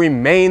that will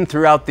remain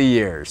throughout the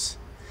years."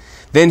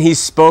 Then he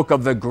spoke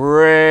of the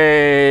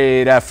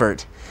great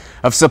effort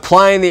of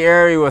supplying the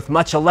area with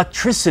much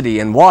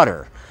electricity and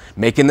water,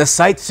 making the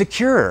site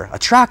secure,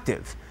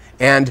 attractive,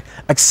 and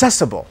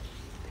accessible.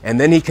 And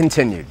then he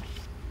continued,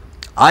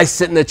 "I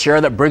sit in the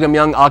chair that Brigham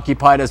Young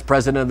occupied as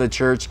president of the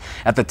church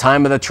at the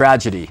time of the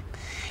tragedy."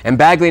 And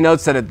Bagley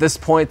notes that at this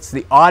point,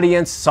 the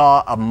audience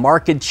saw a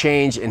marked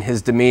change in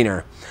his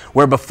demeanor,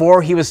 where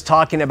before he was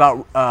talking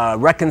about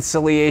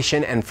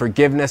reconciliation and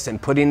forgiveness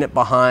and putting it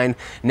behind,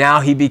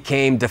 now he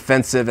became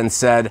defensive and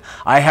said,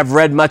 "I have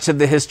read much of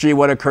the history of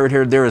what occurred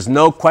here. There is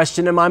no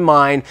question in my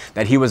mind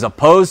that he was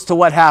opposed to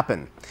what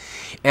happened."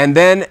 And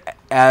then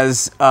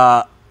as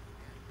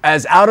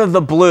out of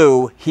the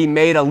blue, he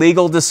made a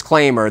legal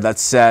disclaimer that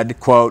said,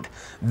 quote,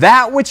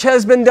 "That which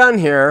has been done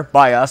here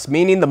by us,"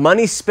 meaning the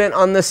money spent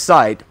on this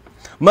site,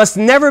 "must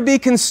never be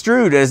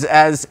construed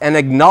as an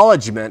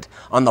acknowledgement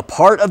on the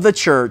part of the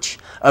church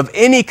of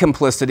any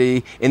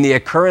complicity in the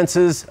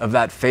occurrences of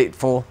that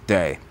fateful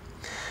day."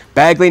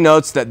 Bagley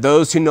notes that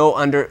those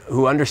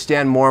who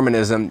understand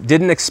Mormonism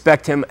didn't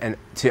expect him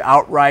to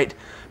outright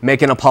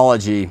make an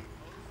apology,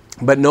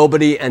 but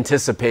nobody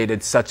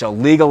anticipated such a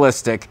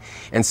legalistic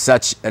and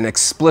such an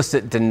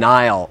explicit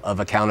denial of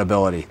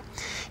accountability.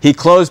 He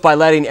closed by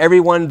letting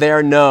everyone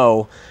there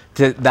know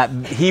that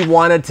he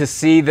wanted to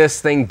see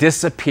this thing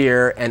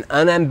disappear and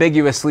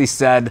unambiguously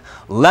said,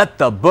 "Let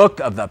the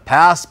book of the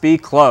past be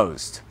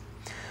closed."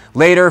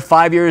 Later,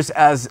 5 years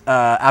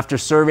after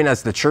serving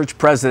as the church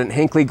president,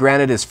 Hinckley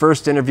granted his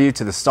first interview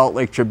to the Salt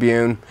Lake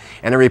Tribune,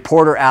 and a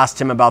reporter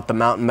asked him about the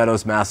Mountain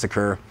Meadows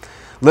massacre.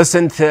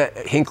 Listen to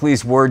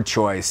Hinckley's word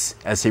choice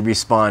as he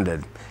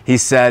responded. He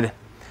said,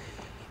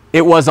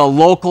 "It was a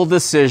local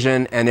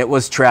decision and it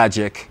was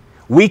tragic.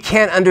 We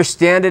can't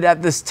understand it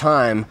at this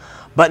time,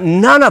 but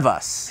none of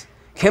us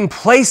can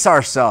place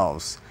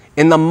ourselves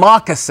in the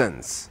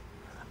moccasins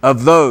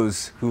of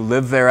those who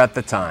lived there at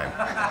the time."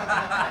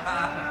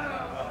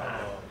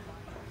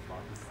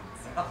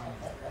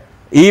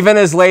 Even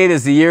as late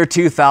as the year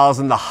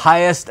 2000, the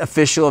highest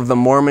official of the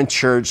Mormon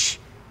Church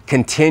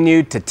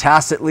continued to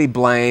tacitly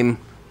blame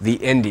the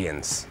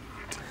Indians.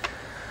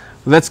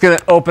 Let's going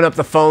to open up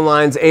the phone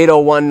lines,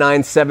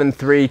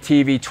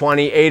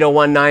 801-973-TV20,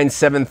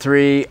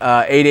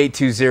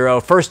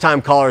 801-973-8820.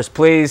 First-time callers,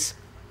 please.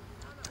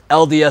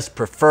 LDS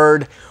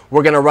preferred.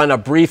 We're going to run a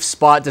brief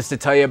spot just to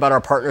tell you about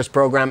our partners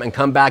program and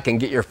come back and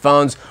get your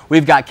phones.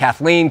 We've got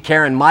Kathleen,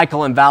 Karen,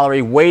 Michael, and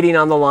Valerie waiting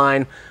on the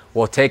line.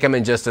 We'll take them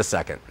in just a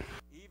second.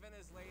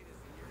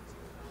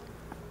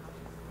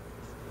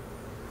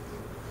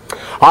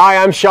 Hi,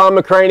 I'm Sean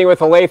McCraney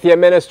with Aletheia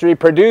Ministry,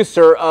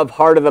 producer of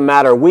Heart of the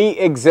Matter. We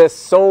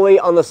exist solely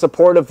on the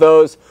support of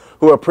those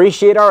who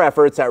appreciate our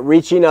efforts at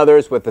reaching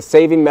others with the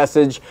saving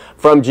message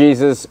from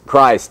Jesus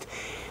Christ.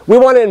 We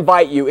want to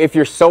invite you, if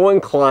you're so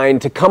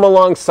inclined, to come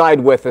alongside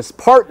with us,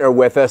 partner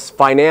with us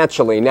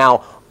financially.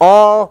 Now,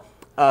 all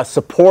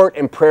support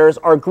and prayers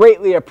are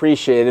greatly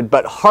appreciated,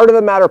 but Heart of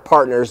the Matter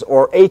Partners,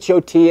 or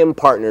HOTM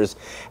Partners,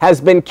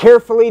 has been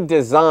carefully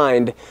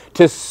designed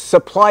to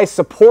supply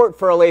support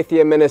for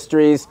Aletheia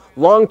Ministries'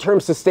 long-term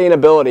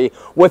sustainability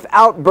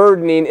without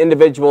burdening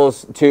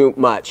individuals too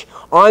much.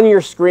 On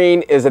your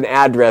screen is an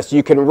address.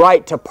 You can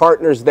write to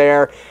partners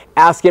there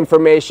ask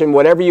information,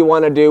 whatever you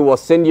want to do, we'll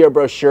send you a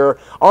brochure.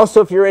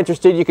 Also, if you're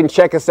interested, you can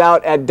check us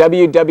out at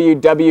www.hotm.tv.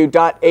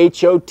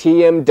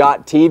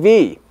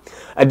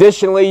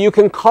 Additionally, you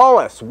can call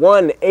us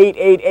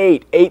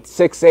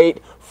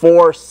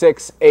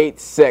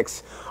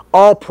 1-888-868-4686.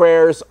 All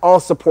prayers, all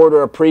support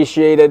are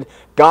appreciated.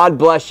 God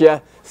bless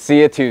you.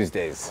 See you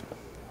Tuesdays.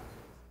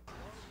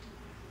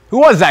 Who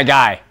was that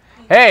guy?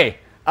 Hey,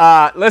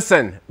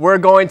 listen, we're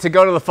going to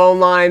go to the phone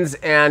lines,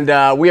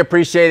 and we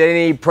appreciate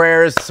any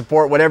prayers,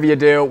 support, whatever you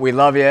do. We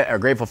love you, are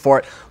grateful for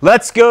it.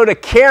 Let's go to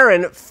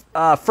Karen,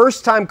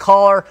 first-time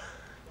caller,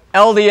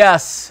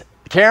 LDS.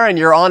 Karen,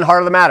 you're on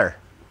Heart of the Matter.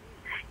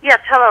 Yes,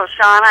 hello,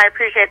 Sean. I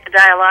appreciate the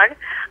dialogue.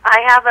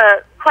 I have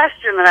a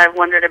question that I've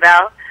wondered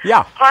about.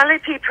 Yeah. Parley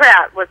P.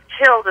 Pratt was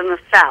killed in the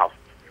South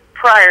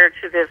prior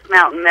to this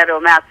Mountain Meadow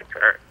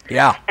massacre.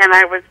 Yeah. And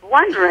I was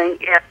wondering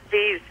if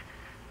these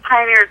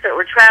pioneers that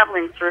were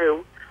traveling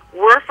through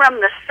were from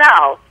the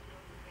South,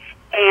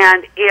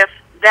 and if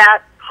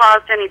that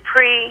caused any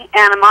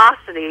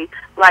pre-animosity,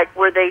 like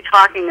were they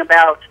talking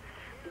about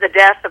the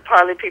death of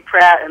Parley P.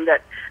 Pratt and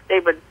that they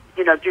would,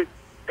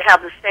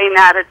 have the same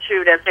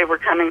attitude as they were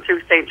coming through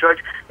St. George?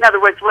 In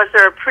other words, was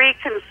there a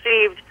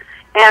preconceived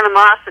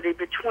animosity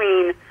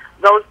between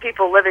those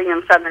people living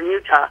in southern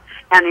Utah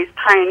and these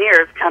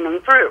pioneers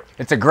coming through?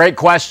 It's a great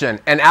question,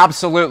 and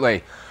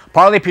absolutely.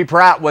 Parley P.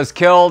 Pratt was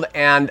killed,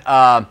 and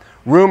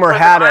rumor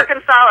had it.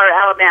 Arkansas or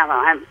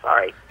Alabama? I'm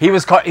sorry. He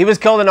was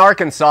killed in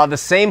Arkansas, the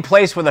same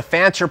place where the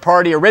Fancher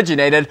Party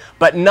originated,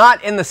 but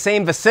not in the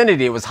same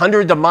vicinity. It was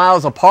hundreds of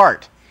miles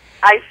apart.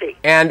 I see.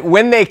 And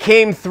when they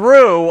came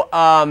through,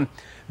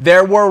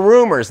 there were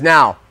rumors.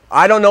 Now,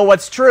 I don't know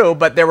what's true,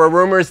 but there were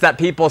rumors that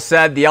people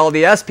said, the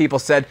LDS people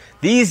said,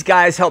 these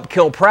guys helped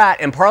kill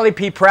Pratt, and Parley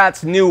P.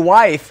 Pratt's new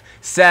wife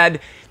said,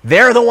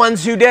 they're the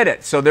ones who did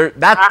it. So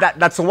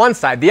that's the one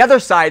side. The other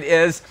side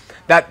is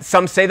that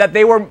some say that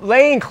they were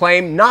laying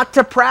claim not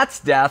to Pratt's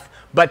death,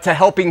 but to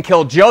helping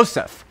kill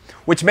Joseph,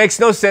 which makes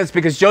no sense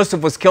because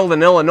Joseph was killed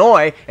in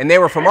Illinois and they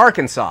were from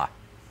Arkansas.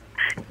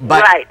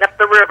 But, right, up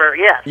the river,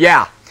 yes.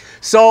 Yeah.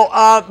 So,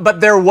 but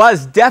there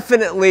was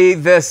definitely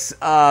this, we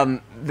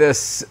would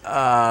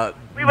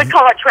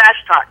call it trash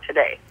talk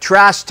today.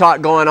 Trash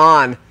talk going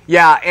on.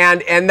 Yeah,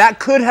 and that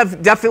could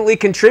have definitely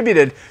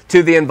contributed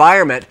to the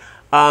environment.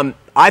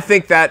 I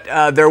think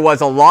that there was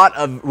a lot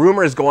of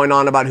rumors going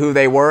on about who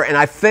they were, and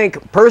I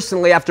think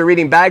personally, after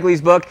reading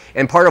Bagley's book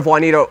and part of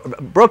Juanita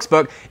Brooks'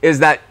 book, is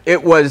that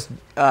it was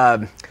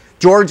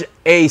George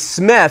A.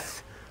 Smith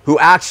who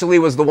actually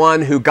was the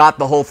one who got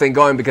the whole thing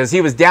going, because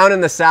he was down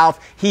in the South.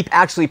 He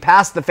actually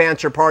passed the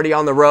Fancher Party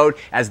on the road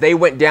as they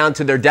went down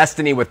to their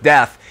destiny with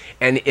death.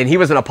 And he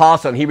was an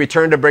apostle, and he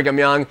returned to Brigham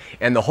Young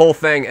and the whole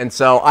thing. And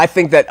so I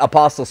think that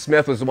Apostle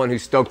Smith was the one who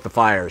stoked the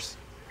fires.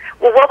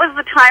 Well, what was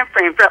the time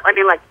frame for,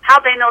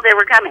 how'd they know they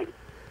were coming?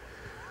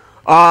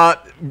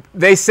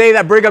 They say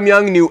that Brigham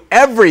Young knew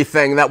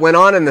everything that went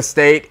on in the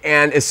state,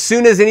 and as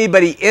soon as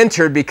anybody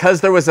entered,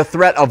 because there was a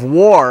threat of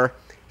war,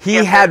 he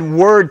had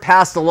word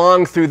passed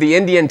along through the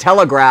Indian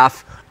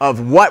telegraph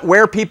of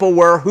where people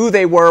were, who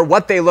they were,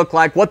 what they looked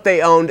like, what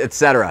they owned,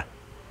 etc.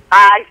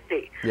 I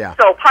see. Yeah.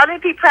 So Parley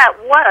P. Pratt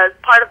was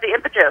part of the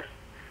impetus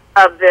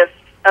of this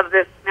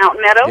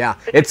Mountain Meadow. Yeah.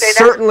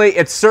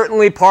 It's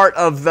certainly part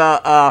of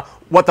the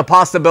what the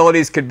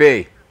possibilities could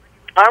be.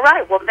 All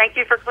right. Well, thank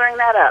you for clearing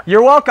that up.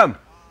 You're welcome.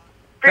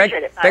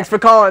 Appreciate it. Thanks for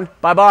calling.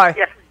 Bye-bye.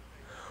 Yes.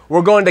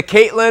 We're going to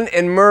Caitlin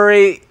and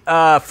Murray,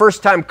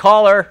 first-time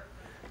caller.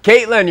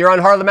 Caitlin, you're on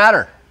Heart of the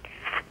Matter.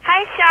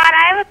 Hi, Sean.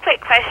 I have a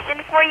quick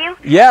question for you.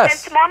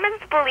 Yes. Since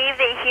Mormons believe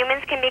that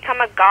humans can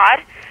become a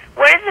god,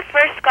 where does the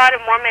first god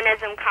of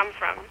Mormonism come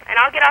from? And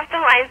I'll get off the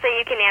line so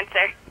you can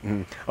answer.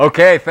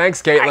 Okay,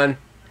 thanks, Caitlin.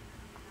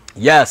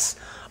 Yes,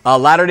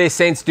 Latter-day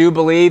Saints do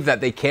believe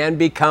that they can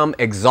become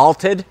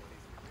exalted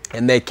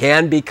and they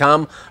can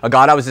become a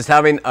god. I was just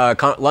having a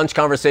lunch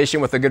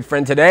conversation with a good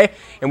friend today,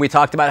 and we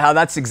talked about how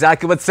that's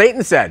exactly what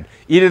Satan said.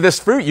 Eat of this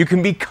fruit, you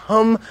can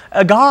become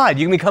a god.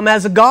 You can become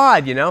as a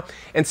god,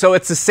 And so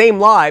it's the same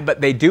lie,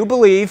 but they do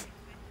believe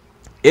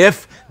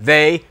if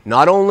they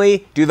not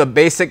only do the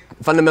basic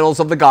fundamentals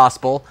of the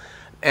gospel,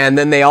 and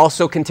then they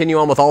also continue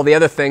on with all the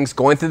other things,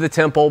 going through the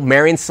temple,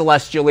 marrying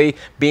celestially,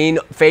 being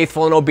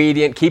faithful and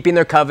obedient, keeping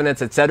their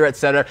covenants,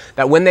 etc.,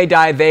 that when they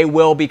die, they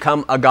will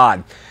become a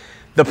god.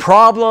 The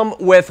problem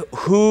with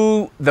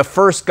who the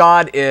first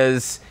god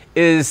is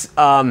it's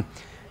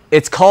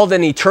called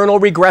an eternal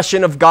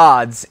regression of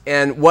gods,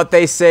 and what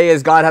they say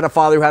is God had a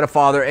father who had a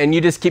father, and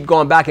you just keep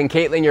going back, and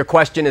Caitlin, your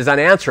question is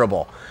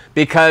unanswerable,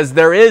 because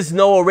there is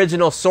no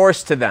original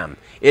source to them.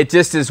 It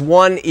just is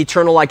one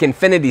eternal, like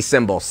infinity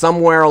symbol.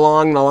 Somewhere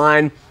along the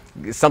line,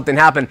 something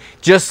happened.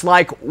 Just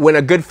like when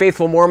a good,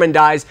 faithful Mormon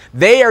dies,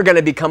 they are going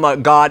to become a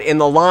god in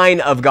the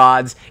line of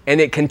gods, and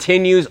it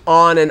continues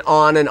on and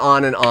on and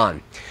on and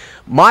on.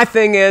 My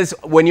thing is,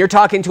 when you're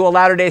talking to a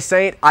Latter-day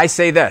Saint, I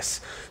say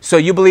this. So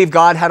you believe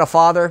God had a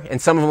father? And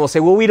some of them will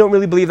say, well, we don't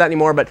really believe that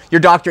anymore, but your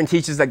doctrine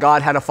teaches that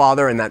God had a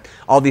father and that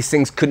all these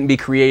things couldn't be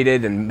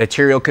created and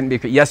material couldn't be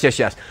created.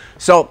 Yes.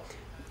 So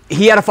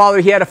he had a father,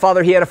 he had a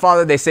father, he had a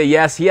father. They say,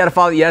 yes, he had a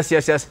father, yes,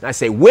 yes, yes. And I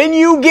say, when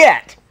you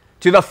get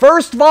to the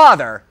first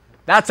father,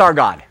 that's our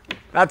God.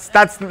 That's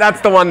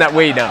the one that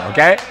we know,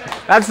 okay?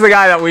 That's the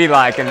guy that we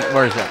like and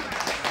worship.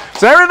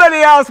 So everybody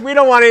else, we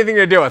don't want anything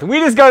to do with. We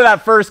just go to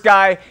that first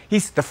guy.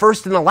 He's the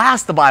first and the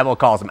last, the Bible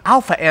calls him.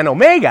 Alpha and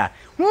Omega.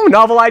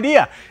 Novel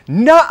idea.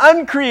 Not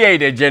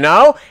uncreated, you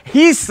know?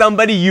 He's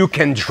somebody you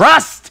can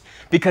trust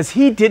because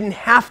he didn't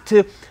have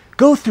to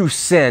go through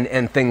sin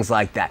and things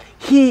like that.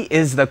 He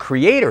is the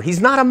creator.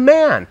 He's not a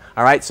man.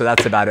 All right, so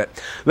that's about it.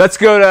 Let's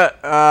go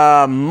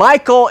to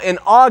Michael in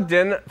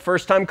Ogden,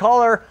 first-time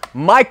caller.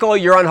 Michael,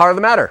 you're on Heart of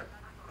the Matter.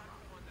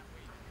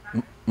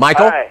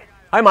 Michael? Hi.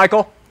 Hi,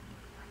 Michael.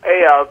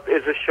 Hey,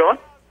 is this Sean?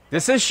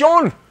 This is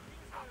Sean.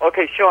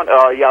 Okay, Sean,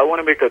 yeah, I want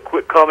to make a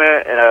quick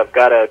comment, and I've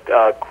got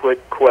a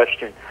quick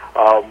question,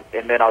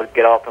 and then I'll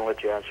get off and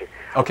let you answer.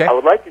 Okay. I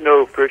would like to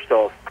know, first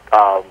off,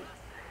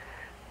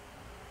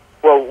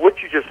 well,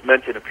 what you just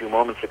mentioned a few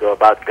moments ago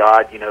about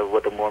God, you know,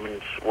 what the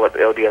Mormons, what the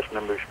LDS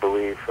members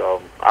believe.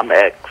 I'm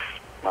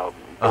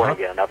born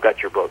again. I've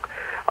got your book.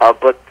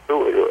 But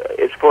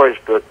as far as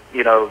the,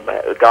 you know,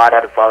 God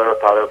had a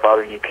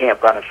father, and you can't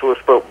find a source.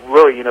 But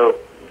really, you know,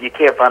 you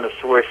can't find a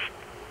source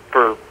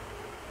for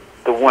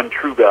the one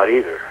true God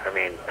either. I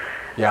mean,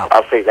 Yeah.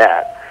 I'll say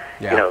that.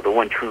 Yeah. You know, the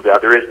one true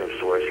God, there is no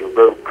source. You'll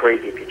go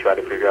crazy if you try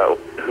to figure out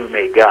who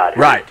made God.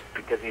 Right.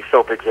 Because he's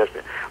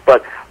self-existent.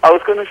 But I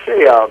was going to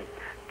say,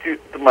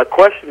 my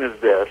question is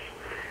this.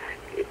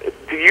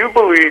 Do you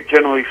believe,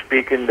 generally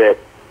speaking, that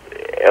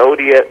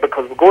LDS,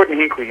 because Gordon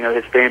Hinckley, you know, one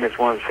of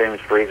his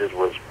famous phrases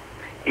was,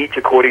 each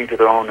according to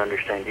their own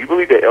understanding. Do you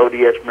believe that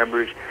LDS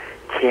members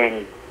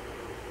can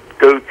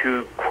go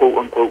to,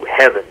 quote-unquote,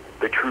 heaven,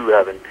 the true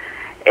heaven?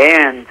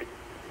 And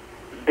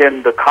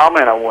then the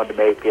comment I wanted to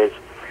make is,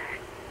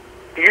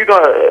 do you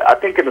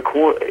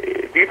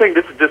think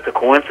this is just a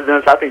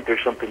coincidence? I think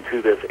there's something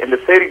to this. In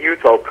the state of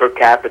Utah, per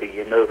capita,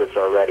 you know this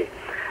already,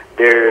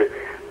 they're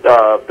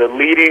the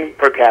leading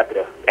per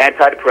capita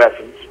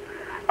antidepressants,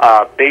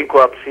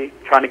 bankruptcy,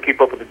 trying to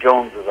keep up with the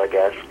Joneses, I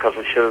guess, because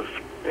it shows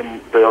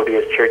in the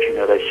LDS Church, you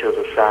know, that shows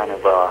a sign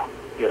of,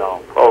 you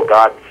know, oh,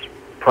 God's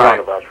proud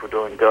of us, we're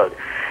doing good.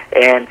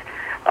 And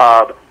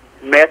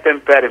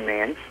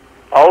methamphetamines,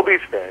 all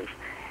these things.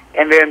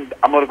 And then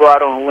I'm going to go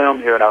out on a limb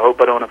here, and I hope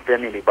I don't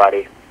offend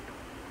anybody,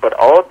 but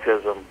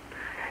autism,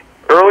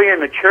 early in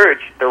the church,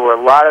 there were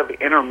a lot of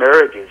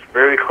intermarriages,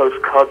 very close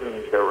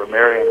cousins that were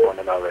marrying one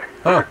another.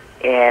 Huh.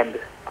 And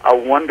I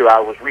wonder,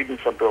 I was reading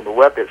something on the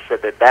web that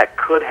said that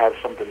could have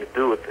something to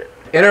do with it.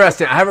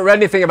 Interesting. I haven't read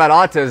anything about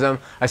autism.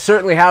 I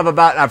certainly have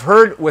I've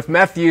heard with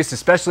meth use,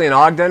 especially in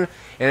Ogden,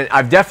 and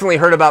I've definitely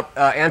heard about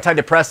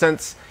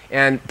antidepressants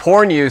and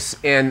porn use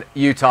in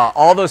Utah.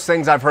 All those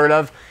things I've heard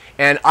of,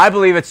 and I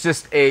believe it's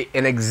just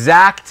an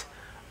exact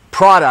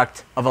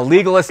product of a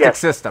legalistic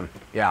system.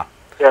 Yeah.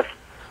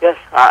 Yes,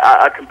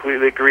 I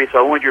completely agree. So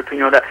I want your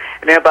opinion on that.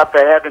 And then about the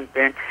heaven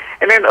thing.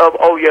 And then,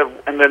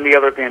 and then the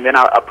other thing, then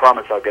I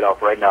promise I'll get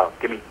off right now.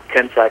 Give me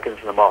 10 seconds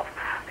and I'm off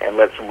and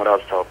let someone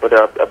else talk. But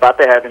about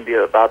the heaven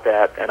deal, about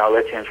that, and I'll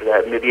let you answer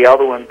that. And the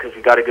other one, because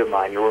you got a good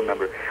mind, you'll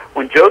remember.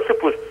 When Joseph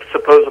was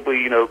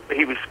supposedly, you know,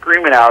 he was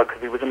screaming out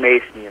because he was a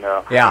Mason, you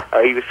know. Yeah.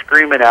 He was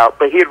screaming out,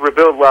 but he had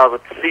revealed a lot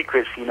of the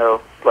secrets, you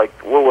know, like,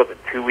 what was it,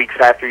 2 weeks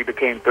after he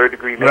became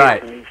third-degree Mason,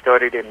 Right. he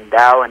started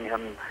endowing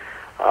him,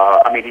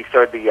 he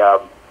started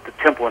the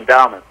temple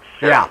endowments.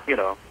 Yeah. You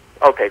know,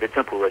 the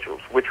temple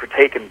rituals, which were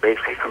taken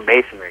basically from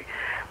Masonry.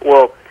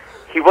 Well,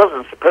 he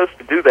wasn't supposed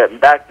to do that, and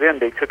back then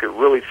they took it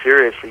really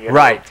seriously. You know,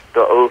 Right.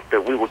 The oath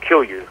that we will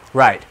kill you.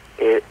 Right.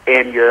 They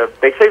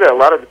say that a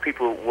lot of the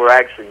people were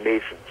actually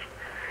Masons.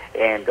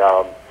 And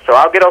so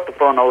I'll get off the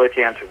phone and I'll let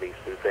you answer these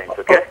two things,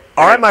 okay?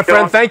 All right, my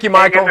friend. Thank you,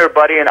 Michael. Hang in there,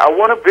 buddy. And I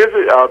want to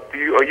visit.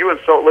 Are you in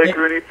Salt Lake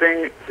or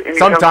anything?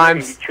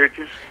 Sometimes. Any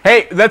churches?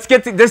 Hey, let's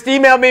just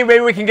email me.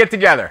 Maybe we can get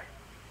together.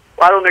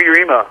 Well, I don't know your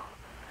email.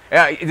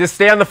 Yeah, just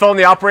stay on the phone.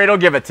 The operator will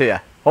give it to you.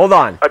 Hold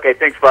on. Okay,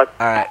 thanks, bud.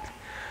 All right.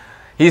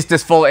 He's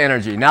just full of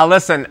energy. Now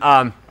listen,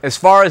 as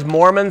far as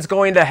Mormons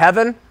going to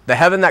heaven, the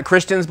heaven that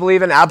Christians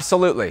believe in,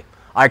 absolutely.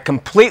 I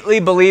completely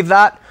believe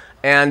that.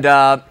 And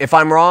if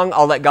I'm wrong,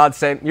 I'll let God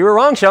say, you were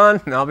wrong, Sean.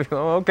 And I'll be,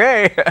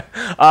 okay.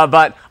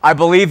 But I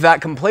believe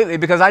that completely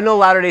because I know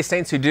Latter-day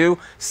Saints who do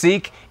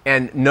seek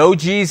and know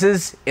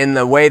Jesus in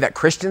the way that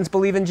Christians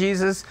believe in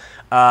Jesus.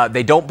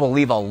 They don't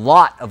believe a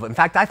lot of it. In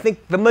fact, I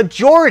think the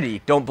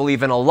majority don't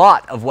believe in a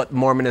lot of what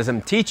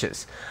Mormonism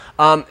teaches.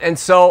 And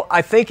so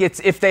I think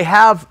it's if they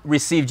have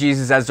received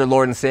Jesus as their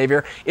Lord and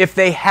Savior, if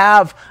they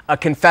have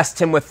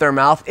confessed Him with their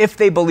mouth, if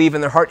they believe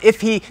in their heart,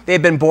 if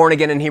they've been born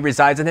again and He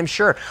resides in Him,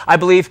 sure. I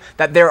believe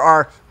that there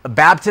are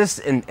Baptists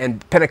and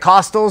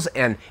Pentecostals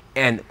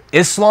and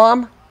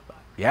Islam.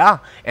 Yeah,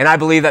 and I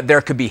believe that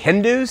there could be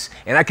Hindus,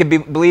 and I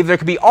believe there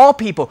could be all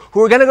people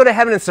who are going to go to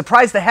heaven and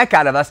surprise the heck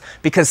out of us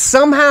because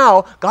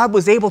somehow God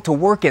was able to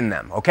work in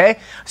them, okay?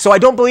 So I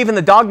don't believe in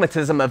the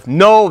dogmatism of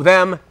no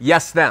them,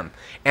 yes them.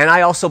 And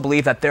I also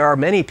believe that there are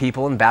many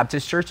people in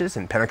Baptist churches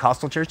and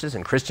Pentecostal churches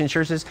and Christian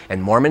churches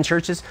and Mormon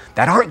churches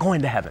that aren't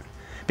going to heaven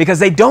because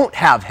they don't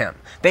have him.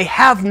 They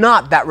have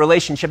not that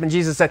relationship. And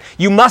Jesus said,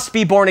 you must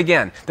be born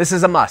again. This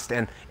is a must.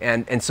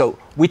 And so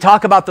we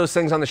talk about those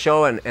things on the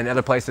show and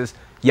other places.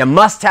 You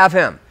must have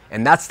him.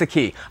 And that's the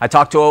key. I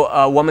talked to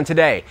a woman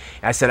today.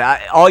 And I said,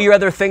 all your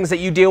other things that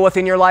you deal with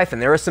in your life,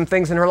 and there are some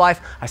things in her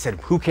life, I said,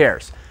 who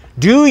cares?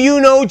 Do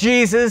you know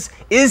Jesus?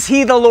 Is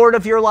he the Lord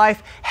of your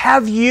life?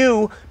 Have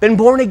you been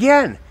born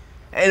again?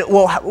 And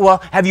well,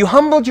 have you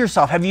humbled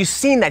yourself? Have you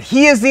seen that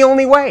he is the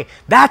only way?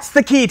 That's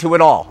the key to it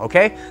all,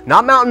 okay?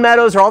 Not Mountain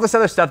Meadows or all this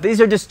other stuff. These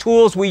are just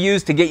tools we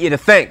use to get you to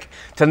think,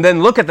 to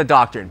then look at the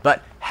doctrine.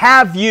 But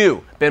have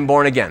you been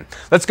born again?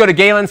 Let's go to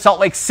Galen,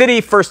 Salt Lake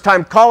City,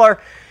 first-time caller.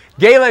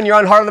 Galen, you're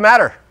on Heart of the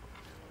Matter.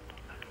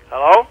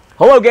 Hello?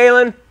 Hello,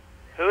 Galen.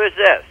 Who is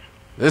this?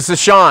 This is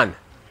Sean.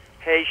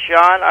 Hey,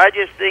 Sean, I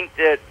just think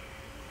that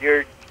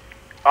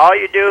all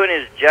you're doing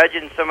is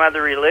judging some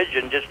other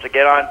religion just to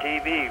get on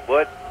TV.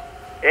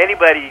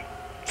 Anybody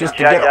Just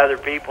can judge other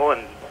people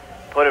and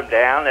put them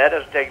down. That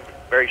doesn't take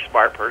a very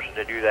smart person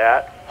to do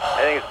that.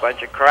 I think it's a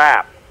bunch of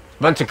crap.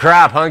 Bunch of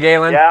crap, huh,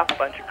 Galen? Yeah, a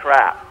bunch of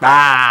crap.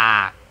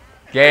 Ah,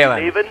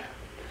 Galen. Even?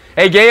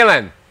 Hey,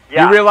 Galen.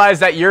 Yeah. You realize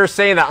that you're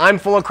saying that I'm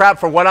full of crap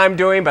for what I'm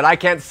doing, but I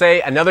can't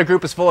say another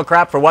group is full of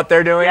crap for what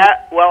they're doing?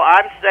 Yeah, well,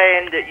 I'm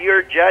saying that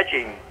you're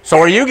judging. So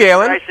are you,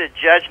 Galen? I said,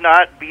 judge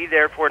not, be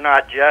therefore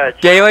not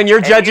judged. Galen,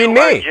 you're judging you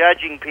me. Are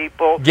judging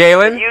people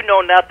Galen? that you know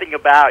nothing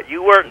about.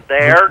 You weren't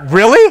there.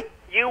 Really?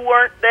 You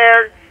weren't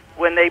there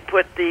when they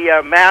put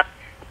the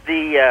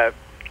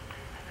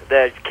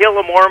kill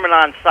a Mormon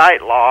on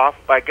sight law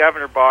by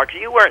Governor Boggs.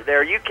 You weren't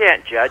there. You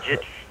can't judge it.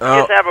 You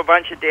just have a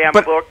bunch of damn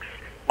books.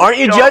 Aren't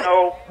you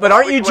judging? But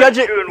aren't you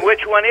judging? Which one's true and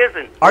which one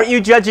isn't? Aren't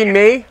you judging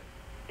me?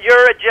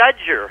 You're a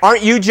judger.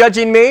 Aren't you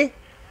judging me?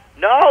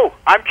 No,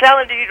 I'm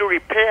telling you to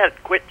repent.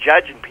 Quit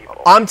judging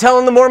people. I'm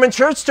telling the Mormon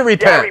Church to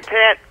repent. Yeah,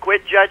 repent.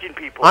 Quit judging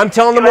people. I'm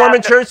telling the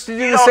Mormon Church to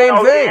do the same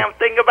thing. You don't know a damn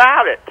thing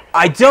about it.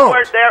 I don't. You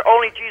weren't there.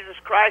 Only Jesus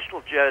Christ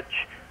will judge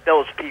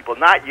those people,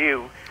 not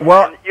you.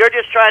 Well, and you're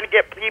just trying to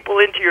get people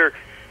into your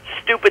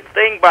stupid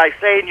thing by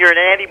saying you're an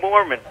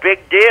anti-Mormon.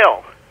 Big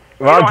deal.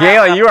 Well,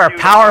 Galen, you are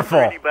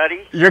powerful.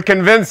 You're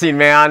convincing,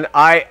 man.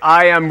 I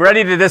am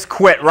ready to just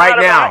quit right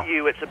now. It's not about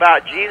you. It's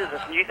about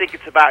Jesus, and you think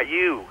it's about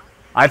you.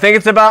 I think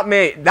it's about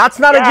me. That's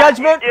not a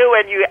judgment? You do,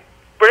 and you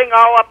bring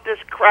all up this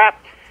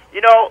crap.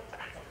 You know,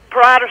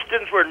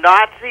 Protestants were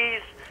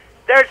Nazis.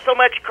 There's so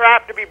much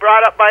crap to be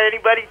brought up by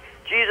anybody.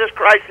 Jesus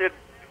Christ said,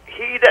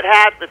 he that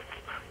hath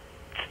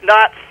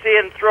not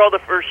sin, throw the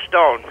first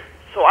stone.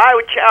 So I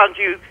would challenge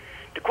you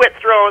to quit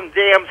throwing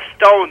damn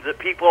stones at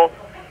people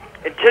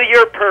until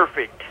you're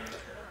perfect.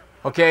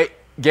 Okay,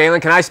 Galen,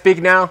 can I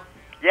speak now?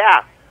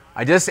 Yeah.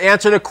 I just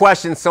answered a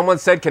question. Someone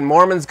said, can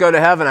Mormons go to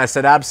heaven? I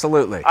said,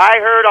 absolutely. I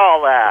heard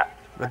all that.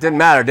 It didn't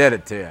matter, did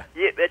it, to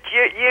you?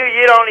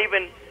 You don't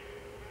even...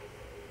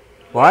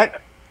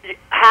 What?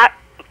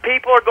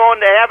 People are going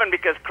to heaven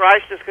because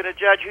Christ is going to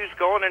judge who's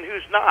going and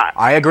who's not.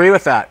 I agree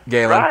with that,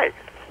 Galen. Right.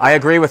 I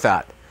agree with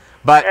that.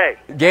 But, hey.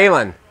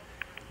 Galen,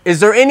 is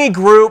there any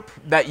group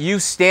that you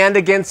stand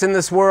against in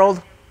this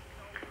world?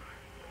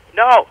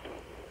 No.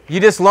 You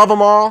just love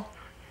them all?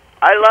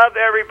 I love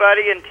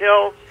everybody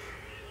until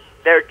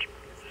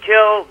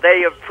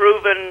they have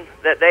proven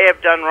that they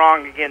have done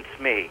wrong against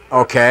me.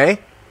 Okay.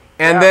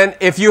 And then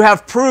if you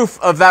have proof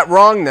of that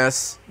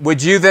wrongness,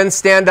 would you then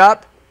stand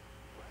up?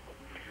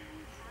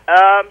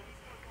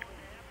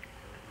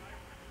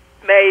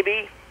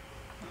 Maybe.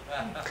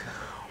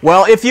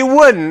 Well, if you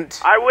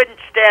wouldn't... I wouldn't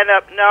stand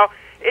up, no.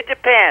 It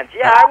depends.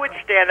 Yeah, I would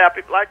stand up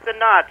like the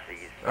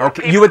Nazis.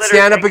 Okay, you would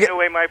stand up against...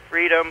 away my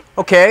freedom.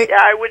 Okay. Yeah,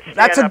 I would stand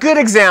That's a good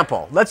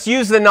example. Let's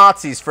use the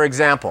Nazis, for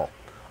example.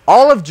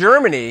 All of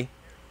Germany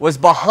was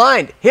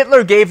behind.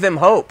 Hitler gave them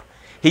hope.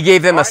 He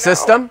gave them a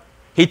system.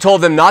 He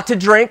told them not to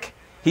drink.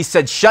 He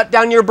said, shut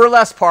down your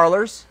burlesque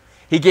parlors.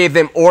 He gave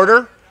them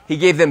order. He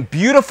gave them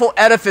beautiful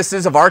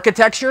edifices of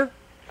architecture.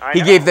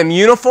 He gave them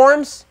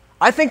uniforms.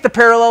 I think the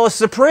parallel is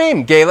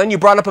supreme, Galen. You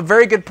brought up a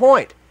very good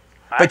point.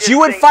 But you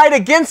would fight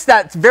against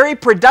that very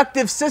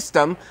productive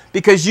system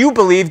because you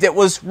believed it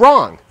was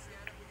wrong.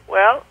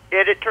 Well,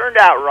 it turned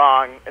out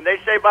wrong. And they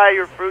say by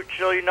your fruit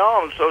shall you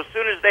know them. So as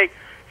soon as they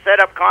set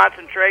up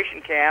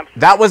concentration camps...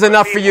 That was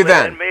enough for you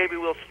then? Maybe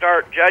we'll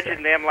start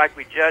judging them like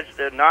we judged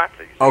the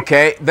Nazis.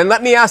 Okay, then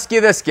let me ask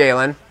you this,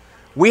 Galen.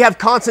 We have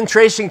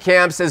concentration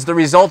camps as the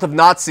result of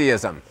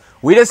Nazism.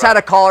 We just had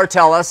a caller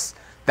tell us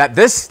that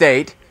this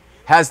state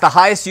has the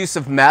highest use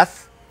of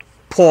meth,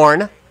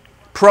 porn,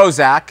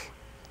 Prozac,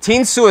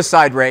 teen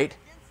suicide rate.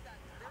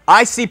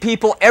 I see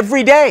people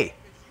every day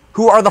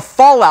who are the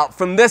fallout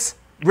from this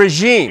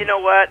regime. You know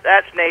what?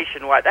 That's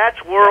nationwide.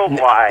 That's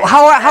worldwide.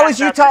 How is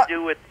Utah?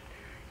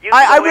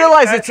 I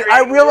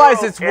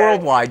realize it's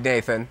worldwide,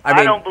 Nathan.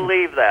 I don't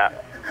believe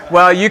that.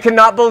 Well, you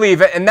cannot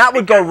believe it, and that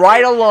would go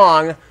right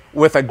along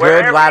with a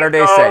good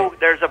Latter-day Saint.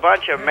 There's a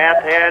bunch of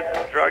meth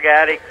heads, drug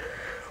addicts,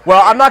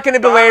 Well, I'm not going to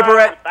belabor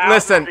it. Thousands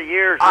Listen, of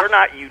years, we're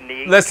not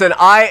unique. listen.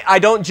 I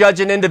don't judge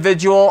an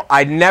individual.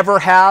 I never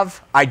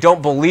have. I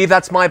don't believe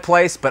that's my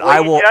place. But Well, I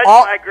you will. judge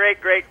my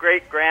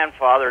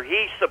great-great-great-grandfather.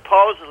 He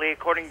supposedly,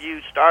 according to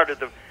you,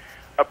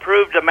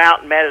 approved the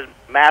Mountain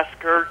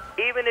Massacre.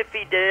 Even if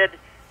he did,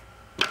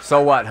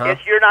 So what, huh?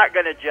 you're not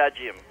going to judge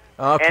him.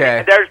 Okay.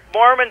 And there's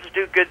Mormons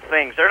do good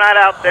things. They're not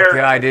out there.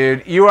 Okay,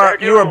 dude. You are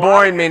doing a lot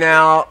boring of me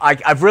now.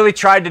 I've really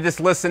tried to just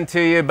listen to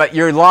you, but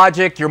your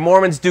logic, your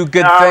Mormons do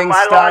good things.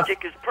 My stuff.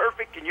 logic is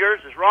perfect, and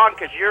yours is wrong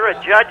because you're a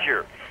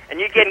judger, and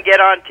you can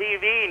get on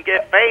TV and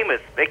get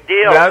famous. Big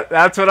deal.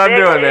 That's what I'm Big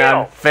doing, man.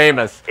 deal.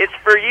 Famous. It's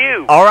for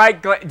you. All right.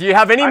 Do you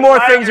have any more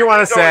things you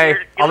want to say? You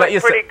I'll let you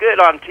look pretty say. good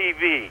on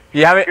TV.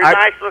 You haven't. You're a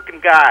nice-looking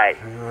guy.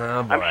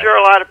 Oh, boy. I'm sure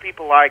a lot of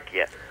people like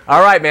you.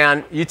 All right,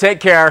 man. You take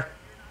care.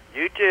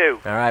 You too.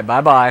 All right.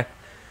 Bye-bye.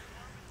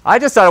 I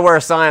just thought I'd wear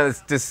a sign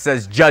that just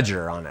says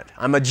Judger on it.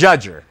 I'm a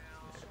Judger.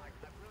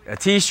 A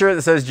T-shirt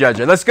that says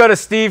Judger. Let's go to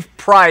Steve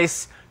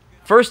Price,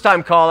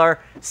 first-time caller.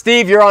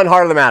 Steve, you're on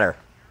Heart of the Matter.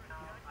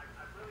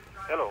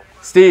 Hello.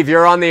 Steve,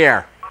 you're on the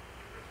air.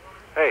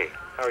 Hey,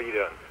 how are you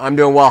doing? I'm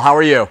doing well. How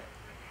are you?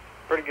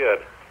 Pretty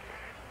good.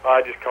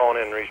 I just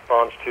calling in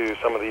response to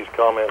some of these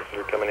comments that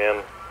are coming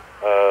in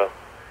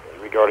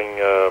regarding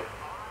the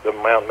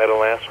Mount Meadow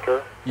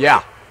Massacre.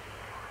 Yeah.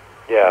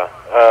 Yeah.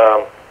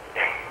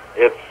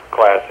 It's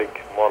classic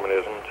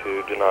Mormonism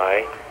to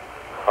deny,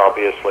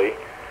 obviously.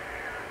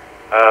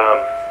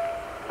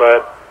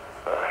 But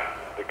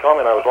the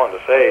comment I was wanting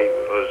to say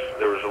was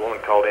there was a woman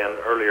called in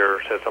earlier,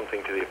 said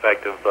something to the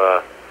effect of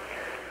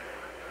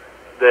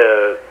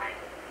the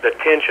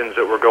tensions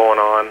that were going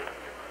on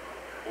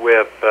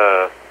with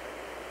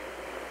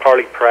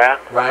Parley Pratt.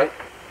 Right.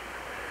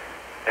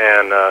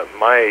 And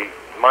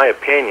my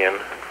opinion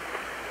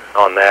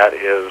on that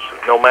is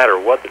no matter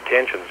what the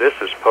tensions, this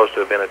is supposed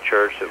to have been a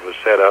church that was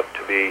set up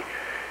to be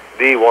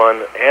the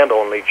one and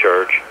only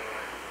church,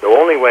 the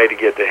only way to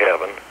get to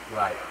heaven.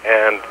 Right.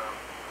 And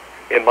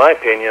in my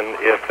opinion,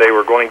 if they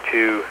were going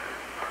to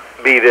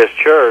be this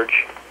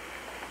church,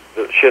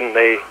 shouldn't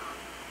they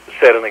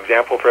set an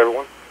example for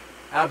everyone?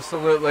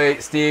 Absolutely,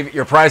 Steve.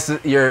 Your point's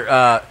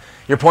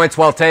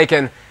well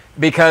taken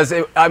because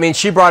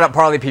she brought up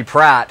Parley P.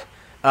 Pratt,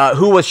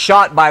 who was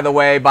shot, by the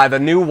way, by the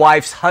new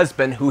wife's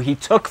husband, who he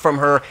took from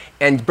her,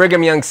 and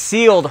Brigham Young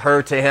sealed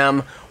her to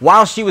him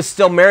while she was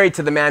still married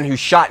to the man who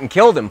shot and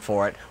killed him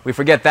for it. We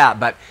forget that,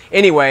 but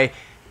anyway.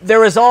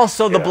 There is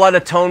also the blood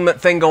atonement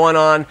thing going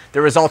on.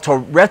 There is also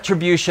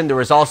retribution. There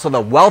is also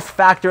the wealth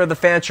factor of the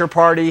Fancher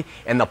Party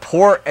and the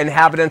poor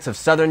inhabitants of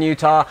southern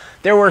Utah.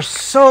 There were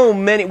so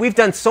many. We've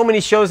done so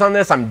many shows on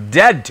this. I'm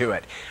dead to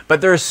it.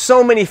 But there's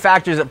so many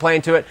factors that play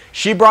into it.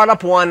 She brought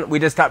up one. We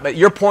just talked. But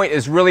your point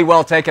is really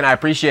well taken. I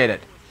appreciate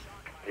it.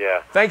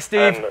 Yeah. Thanks,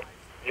 Steve. And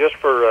just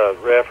for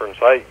reference,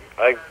 I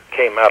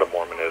came out of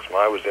Mormonism.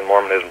 I was in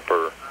Mormonism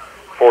for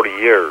 40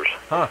 years.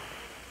 Huh.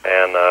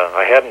 And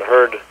I hadn't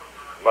heard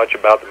much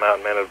about the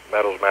Mountain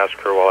Meadows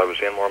Massacre while I was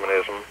in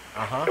Mormonism.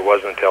 It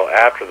wasn't until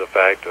after the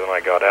fact when I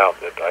got out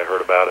that I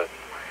heard about it,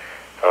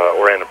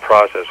 or in the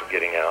process of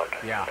getting out,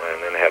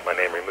 and then had my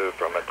name removed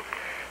from it.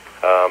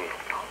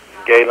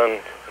 Galen,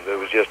 that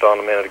was just on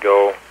a minute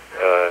ago,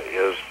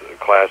 is a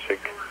classic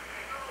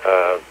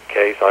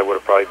case. I would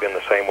have probably been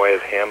the same way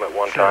as him at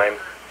one time.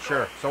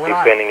 Sure. So would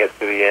I. Defending it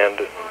to the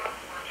end.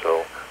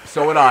 So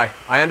would I.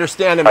 I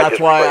understand him. That's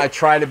why I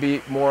try to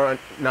be more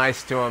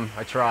nice to him.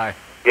 I try.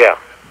 Yeah.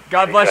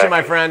 God bless you,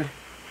 my friend.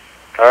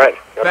 All right.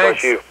 God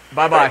Thanks. bless you.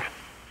 Bye-bye.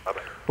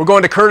 We're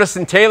going to Curtis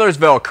in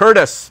Taylorsville.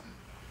 Curtis.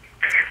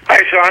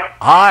 Hi, Sean.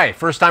 Hi.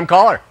 First-time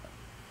caller.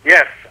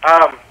 Yes.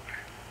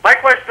 My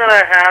question that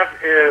I have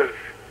is,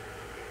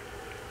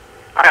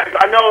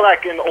 I know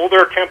like in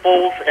older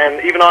temples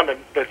and even on the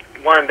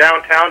one in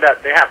downtown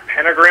that they have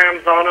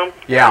pentagrams on them.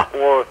 Yeah.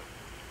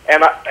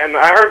 And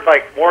I heard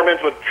like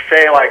Mormons would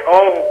say like,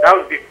 oh, that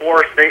was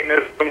before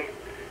Satanism.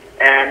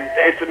 And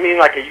it's mean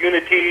like a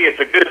unity, it's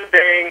a good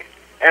thing.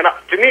 And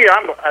to me,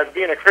 as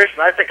being a Christian,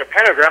 I think a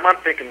pentagram, I'm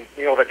thinking,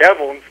 the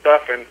devil and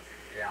stuff. And,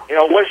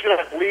 what should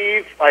I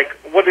believe? Like,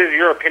 what is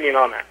your opinion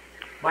on that?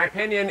 My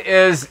opinion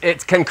is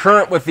it's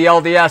concurrent with the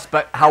LDS,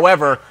 but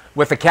however,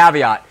 with a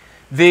caveat.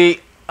 The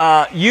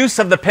use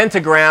of the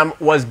pentagram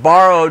was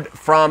borrowed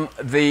from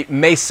the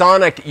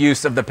Masonic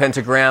use of the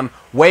pentagram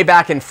way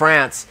back in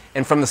France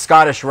and from the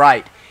Scottish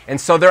Rite. And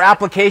so their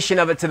application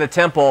of it to the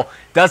temple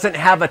doesn't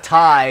have a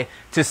tie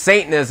to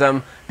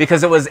Satanism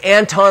because it was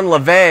Anton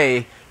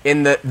LaVey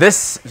in the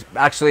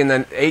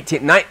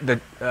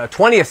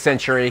 20th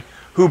century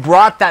who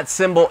brought that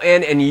symbol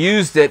in and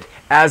used it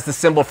as the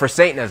symbol for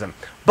Satanism.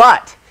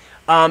 But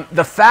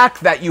the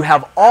fact that you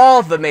have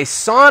all the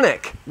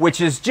Masonic,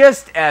 which is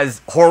just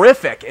as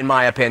horrific in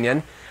my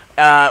opinion,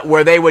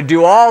 where they would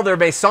do all their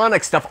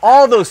Masonic stuff,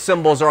 all those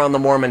symbols are on the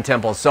Mormon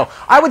temples. So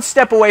I would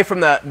step away from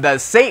the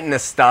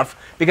Satanist stuff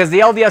because the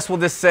LDS will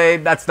just say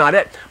that's not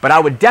it. But I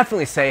would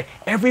definitely say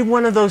every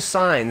one of those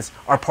signs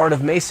are part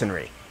of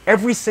Masonry.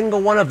 every single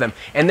one of them,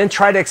 and then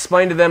try to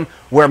explain to them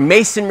where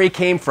Masonry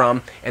came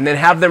from, and then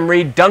have them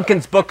read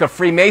Duncan's Book of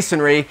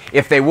Freemasonry,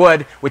 if they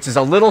would, which is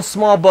a little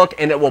small book,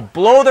 and it will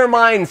blow their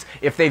minds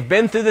if they've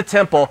been through the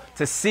temple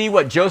to see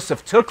what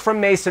Joseph took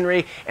from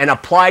Masonry and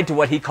applied to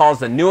what he calls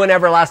the new and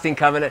everlasting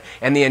covenant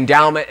and the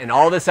endowment and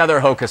all this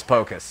other hocus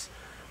pocus.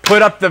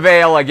 Put up the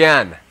veil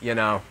again, you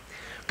know.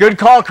 Good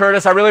call,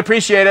 Curtis. I really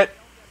appreciate it.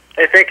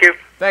 Hey, thank you.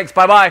 Thanks.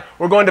 Bye-bye.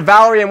 We're going to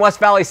Valerie in West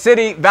Valley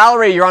City.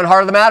 Valerie, you're on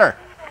Heart of the Matter.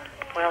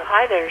 Well,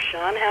 hi there,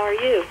 Sean. How are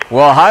you?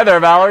 Well, hi there,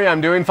 Valerie. I'm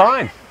doing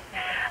fine.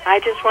 I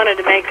just wanted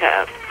to make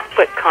a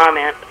quick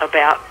comment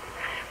about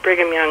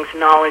Brigham Young's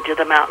knowledge of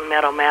the Mountain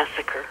Meadow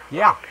Massacre.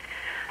 Yeah.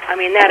 I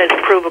mean, that is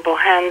provable,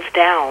 hands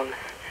down.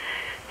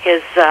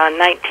 His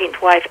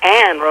 19th wife,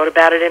 Anne, wrote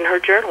about it in her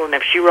journal, and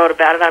if she wrote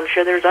about it, I'm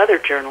sure there's other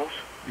journals.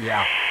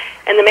 Yeah.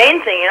 And the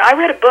main thing, I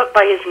read a book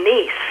by his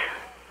niece,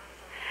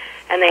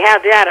 and they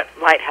have that at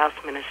Lighthouse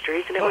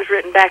Ministries, and it was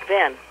written back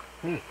then.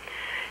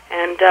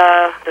 And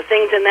the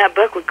things in that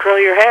book would curl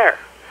your hair.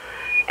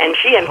 And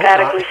she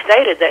emphatically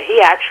stated that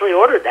he actually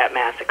ordered that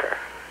massacre.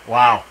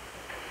 Wow.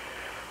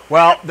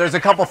 Well, there's a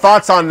couple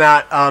thoughts on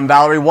that,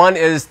 Valerie. One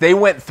is they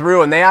went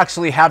through, and they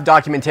actually have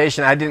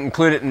documentation. I didn't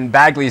include it in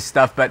Bagley's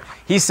stuff, but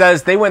he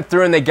says they went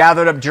through and they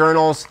gathered up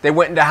journals. They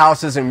went into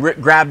houses and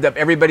grabbed up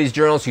everybody's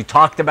journals who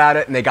talked about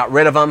it, and they got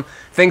rid of them.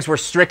 Things were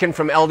stricken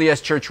from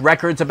LDS Church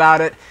records about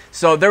it.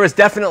 So there was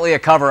definitely a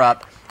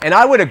cover-up. And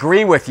I would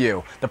agree with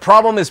you. The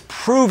problem is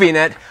proving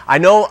it. I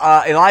know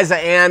Eliza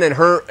Ann in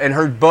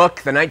her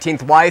book, The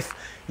 19th Wife,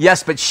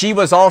 yes, but she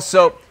was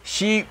also,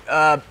 she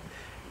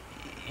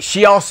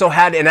also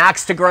had an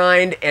axe to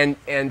grind,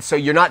 and so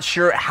you're not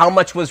sure how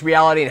much was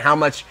reality and how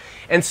much,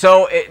 and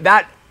so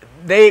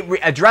they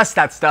address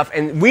that stuff,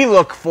 and we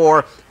look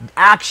for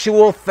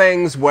actual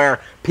things where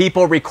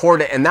people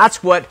record it, and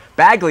that's what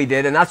Bagley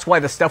did, and that's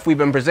why the stuff we've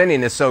been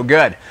presenting is so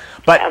good.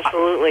 But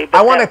absolutely. But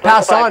I want to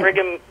pass on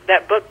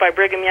that book by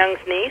Brigham Young's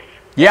niece.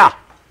 Yeah,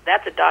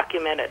 that's a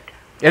documented.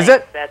 Is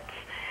it? That's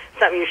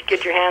something you should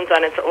get your hands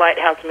on. It's at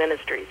Lighthouse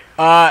Ministries.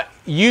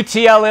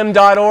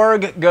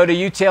 UTLM.org. Go to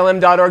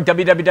UTLM.org,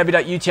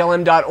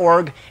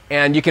 www.utlm.org,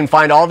 and you can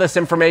find all this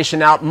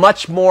information out,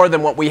 much more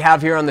than what we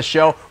have here on the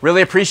show.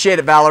 Really appreciate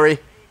it, Valerie.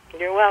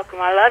 You're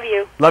welcome. I love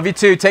you. Love you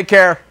too. Take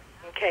care.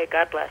 Okay,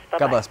 God bless. Bye-bye.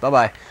 God bless.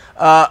 Bye-bye.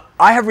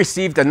 I have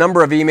received a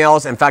number of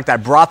emails. In fact, I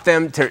brought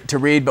them to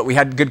read, but we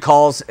had good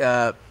calls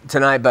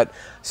tonight. But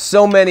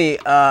so many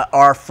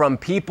are from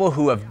people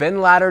who have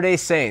been Latter-day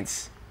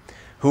Saints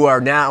who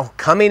are now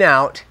coming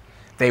out.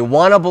 They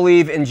want to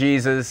believe in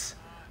Jesus,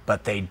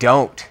 but they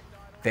don't.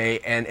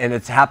 And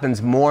it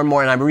happens more and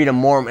more, and I read them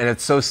more, and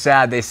it's so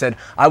sad. They said,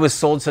 I was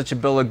sold such a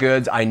bill of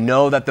goods. I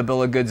know that the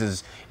bill of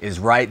goods is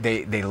right.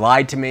 They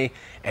lied to me,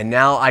 and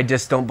now I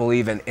just don't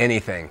believe in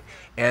anything.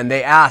 And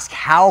they ask,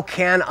 how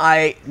can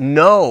I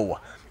know?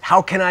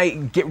 How can I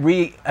get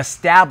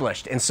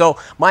reestablished? And so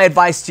my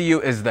advice to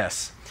you is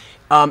this.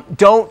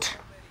 Don't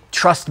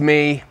trust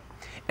me,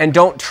 and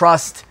don't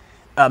trust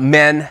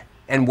men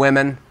and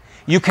women.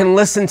 You can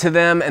listen to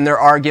them and their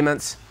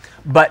arguments,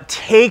 but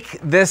take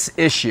this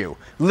issue,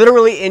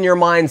 literally in your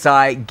mind's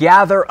eye,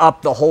 gather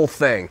up the whole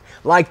thing.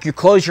 Like you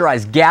close your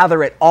eyes,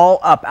 gather it all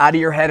up out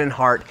of your head and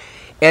heart.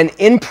 And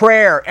in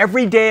prayer,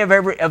 every day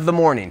of the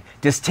morning,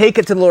 just take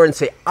it to the Lord and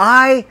say,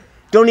 I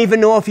don't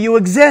even know if you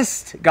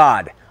exist,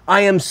 God.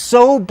 I am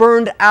so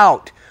burned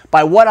out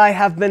by what I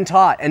have been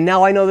taught, and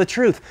now I know the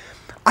truth.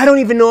 I don't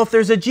even know if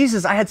there's a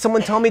Jesus. I had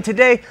someone tell me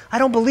today, I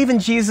don't believe in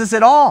Jesus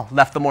at all,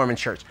 left the Mormon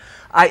church.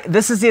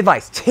 This is the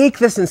advice. Take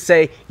this and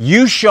say,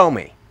 you show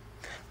me.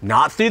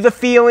 Not through the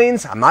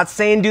feelings. I'm not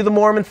saying do the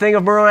Mormon thing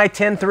of Moroni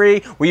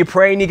 10:3, where you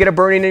pray and you get a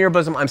burning in your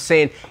bosom. I'm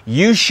saying,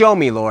 you show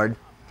me, Lord,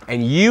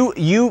 and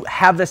you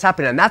have this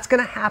happen. And that's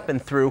going to happen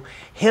through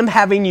Him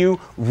having you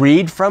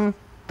read from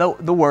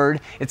the Word.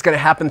 It's going to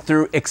happen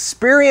through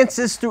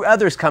experiences through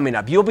others coming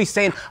up. You'll be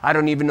saying, I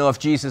don't even know if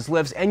Jesus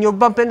lives. And you'll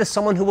bump into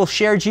someone who will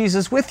share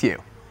Jesus with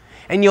you.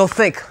 And you'll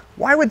think,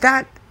 why would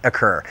that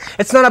occur?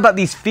 It's not about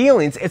these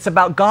feelings. It's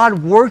about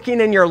God working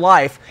in your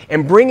life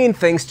and bringing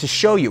things to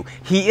show you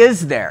He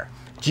is there.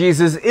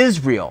 Jesus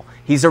is real.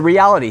 He's a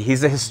reality.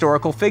 He's a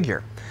historical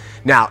figure.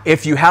 Now,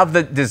 if you have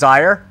the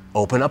desire,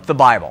 open up the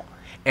Bible.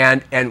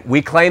 And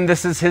we claim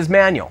this is His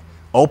manual.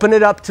 Open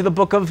it up to the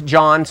book of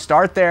John,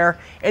 start there,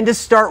 and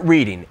just start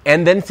reading.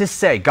 And then to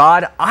say,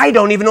 God, I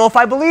don't even know if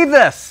I believe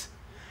this.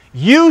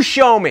 You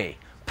show me.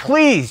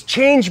 Please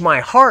change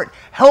my heart.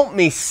 Help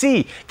me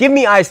see. Give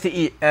me eyes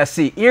to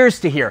see, ears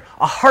to hear,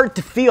 a heart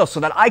to feel, so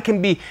that I can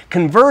be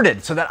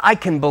converted, so that I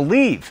can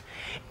believe.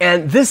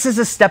 And this is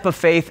a step of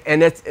faith,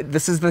 and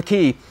this is the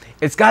key.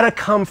 It's got to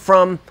come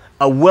from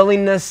a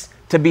willingness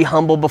to be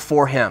humble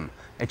before Him.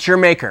 It's your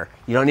Maker.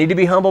 You don't need to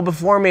be humble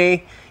before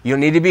me. You don't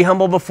need to be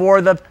humble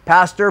before the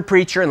pastor or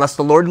preacher unless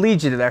the Lord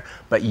leads you to there.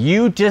 But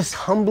you just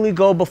humbly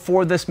go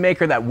before this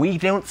Maker that we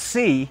don't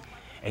see,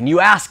 and you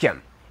ask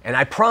Him. And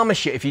I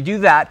promise you, if you do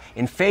that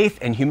in faith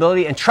and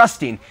humility and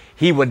trusting,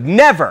 He would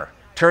never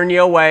turn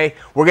you away.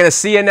 We're going to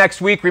see you next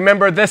week.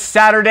 Remember, this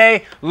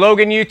Saturday,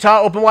 Logan,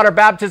 Utah, open water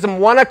baptism,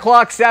 1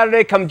 o'clock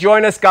Saturday. Come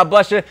join us. God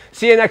bless you.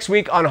 See you next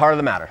week on Heart of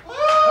the Matter.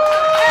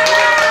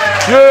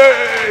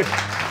 Yay!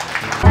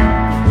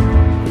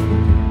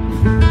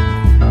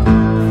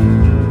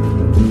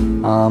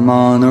 I'm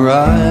on a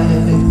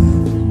ride,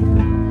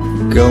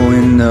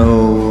 going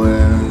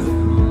nowhere.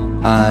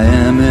 I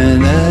am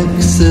an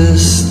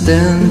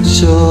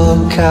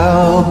existential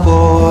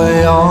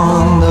cowboy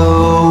on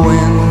the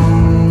wind,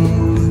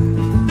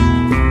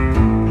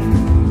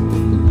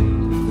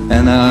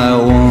 and I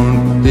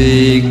won't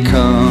be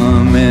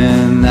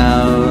coming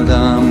out,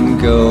 I'm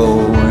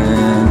going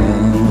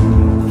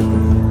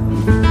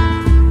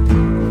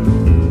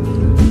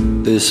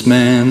in. This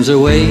man's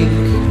awake,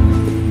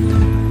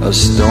 a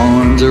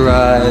storm's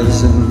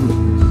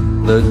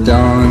arising, the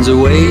dawn's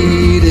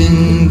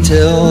awaiting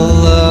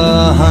till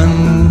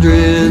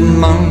 100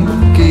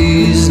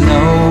 monkeys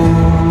know,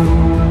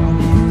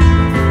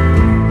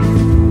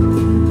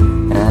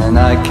 and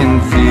I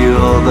can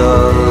feel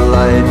the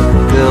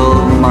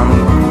light-filled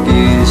monkey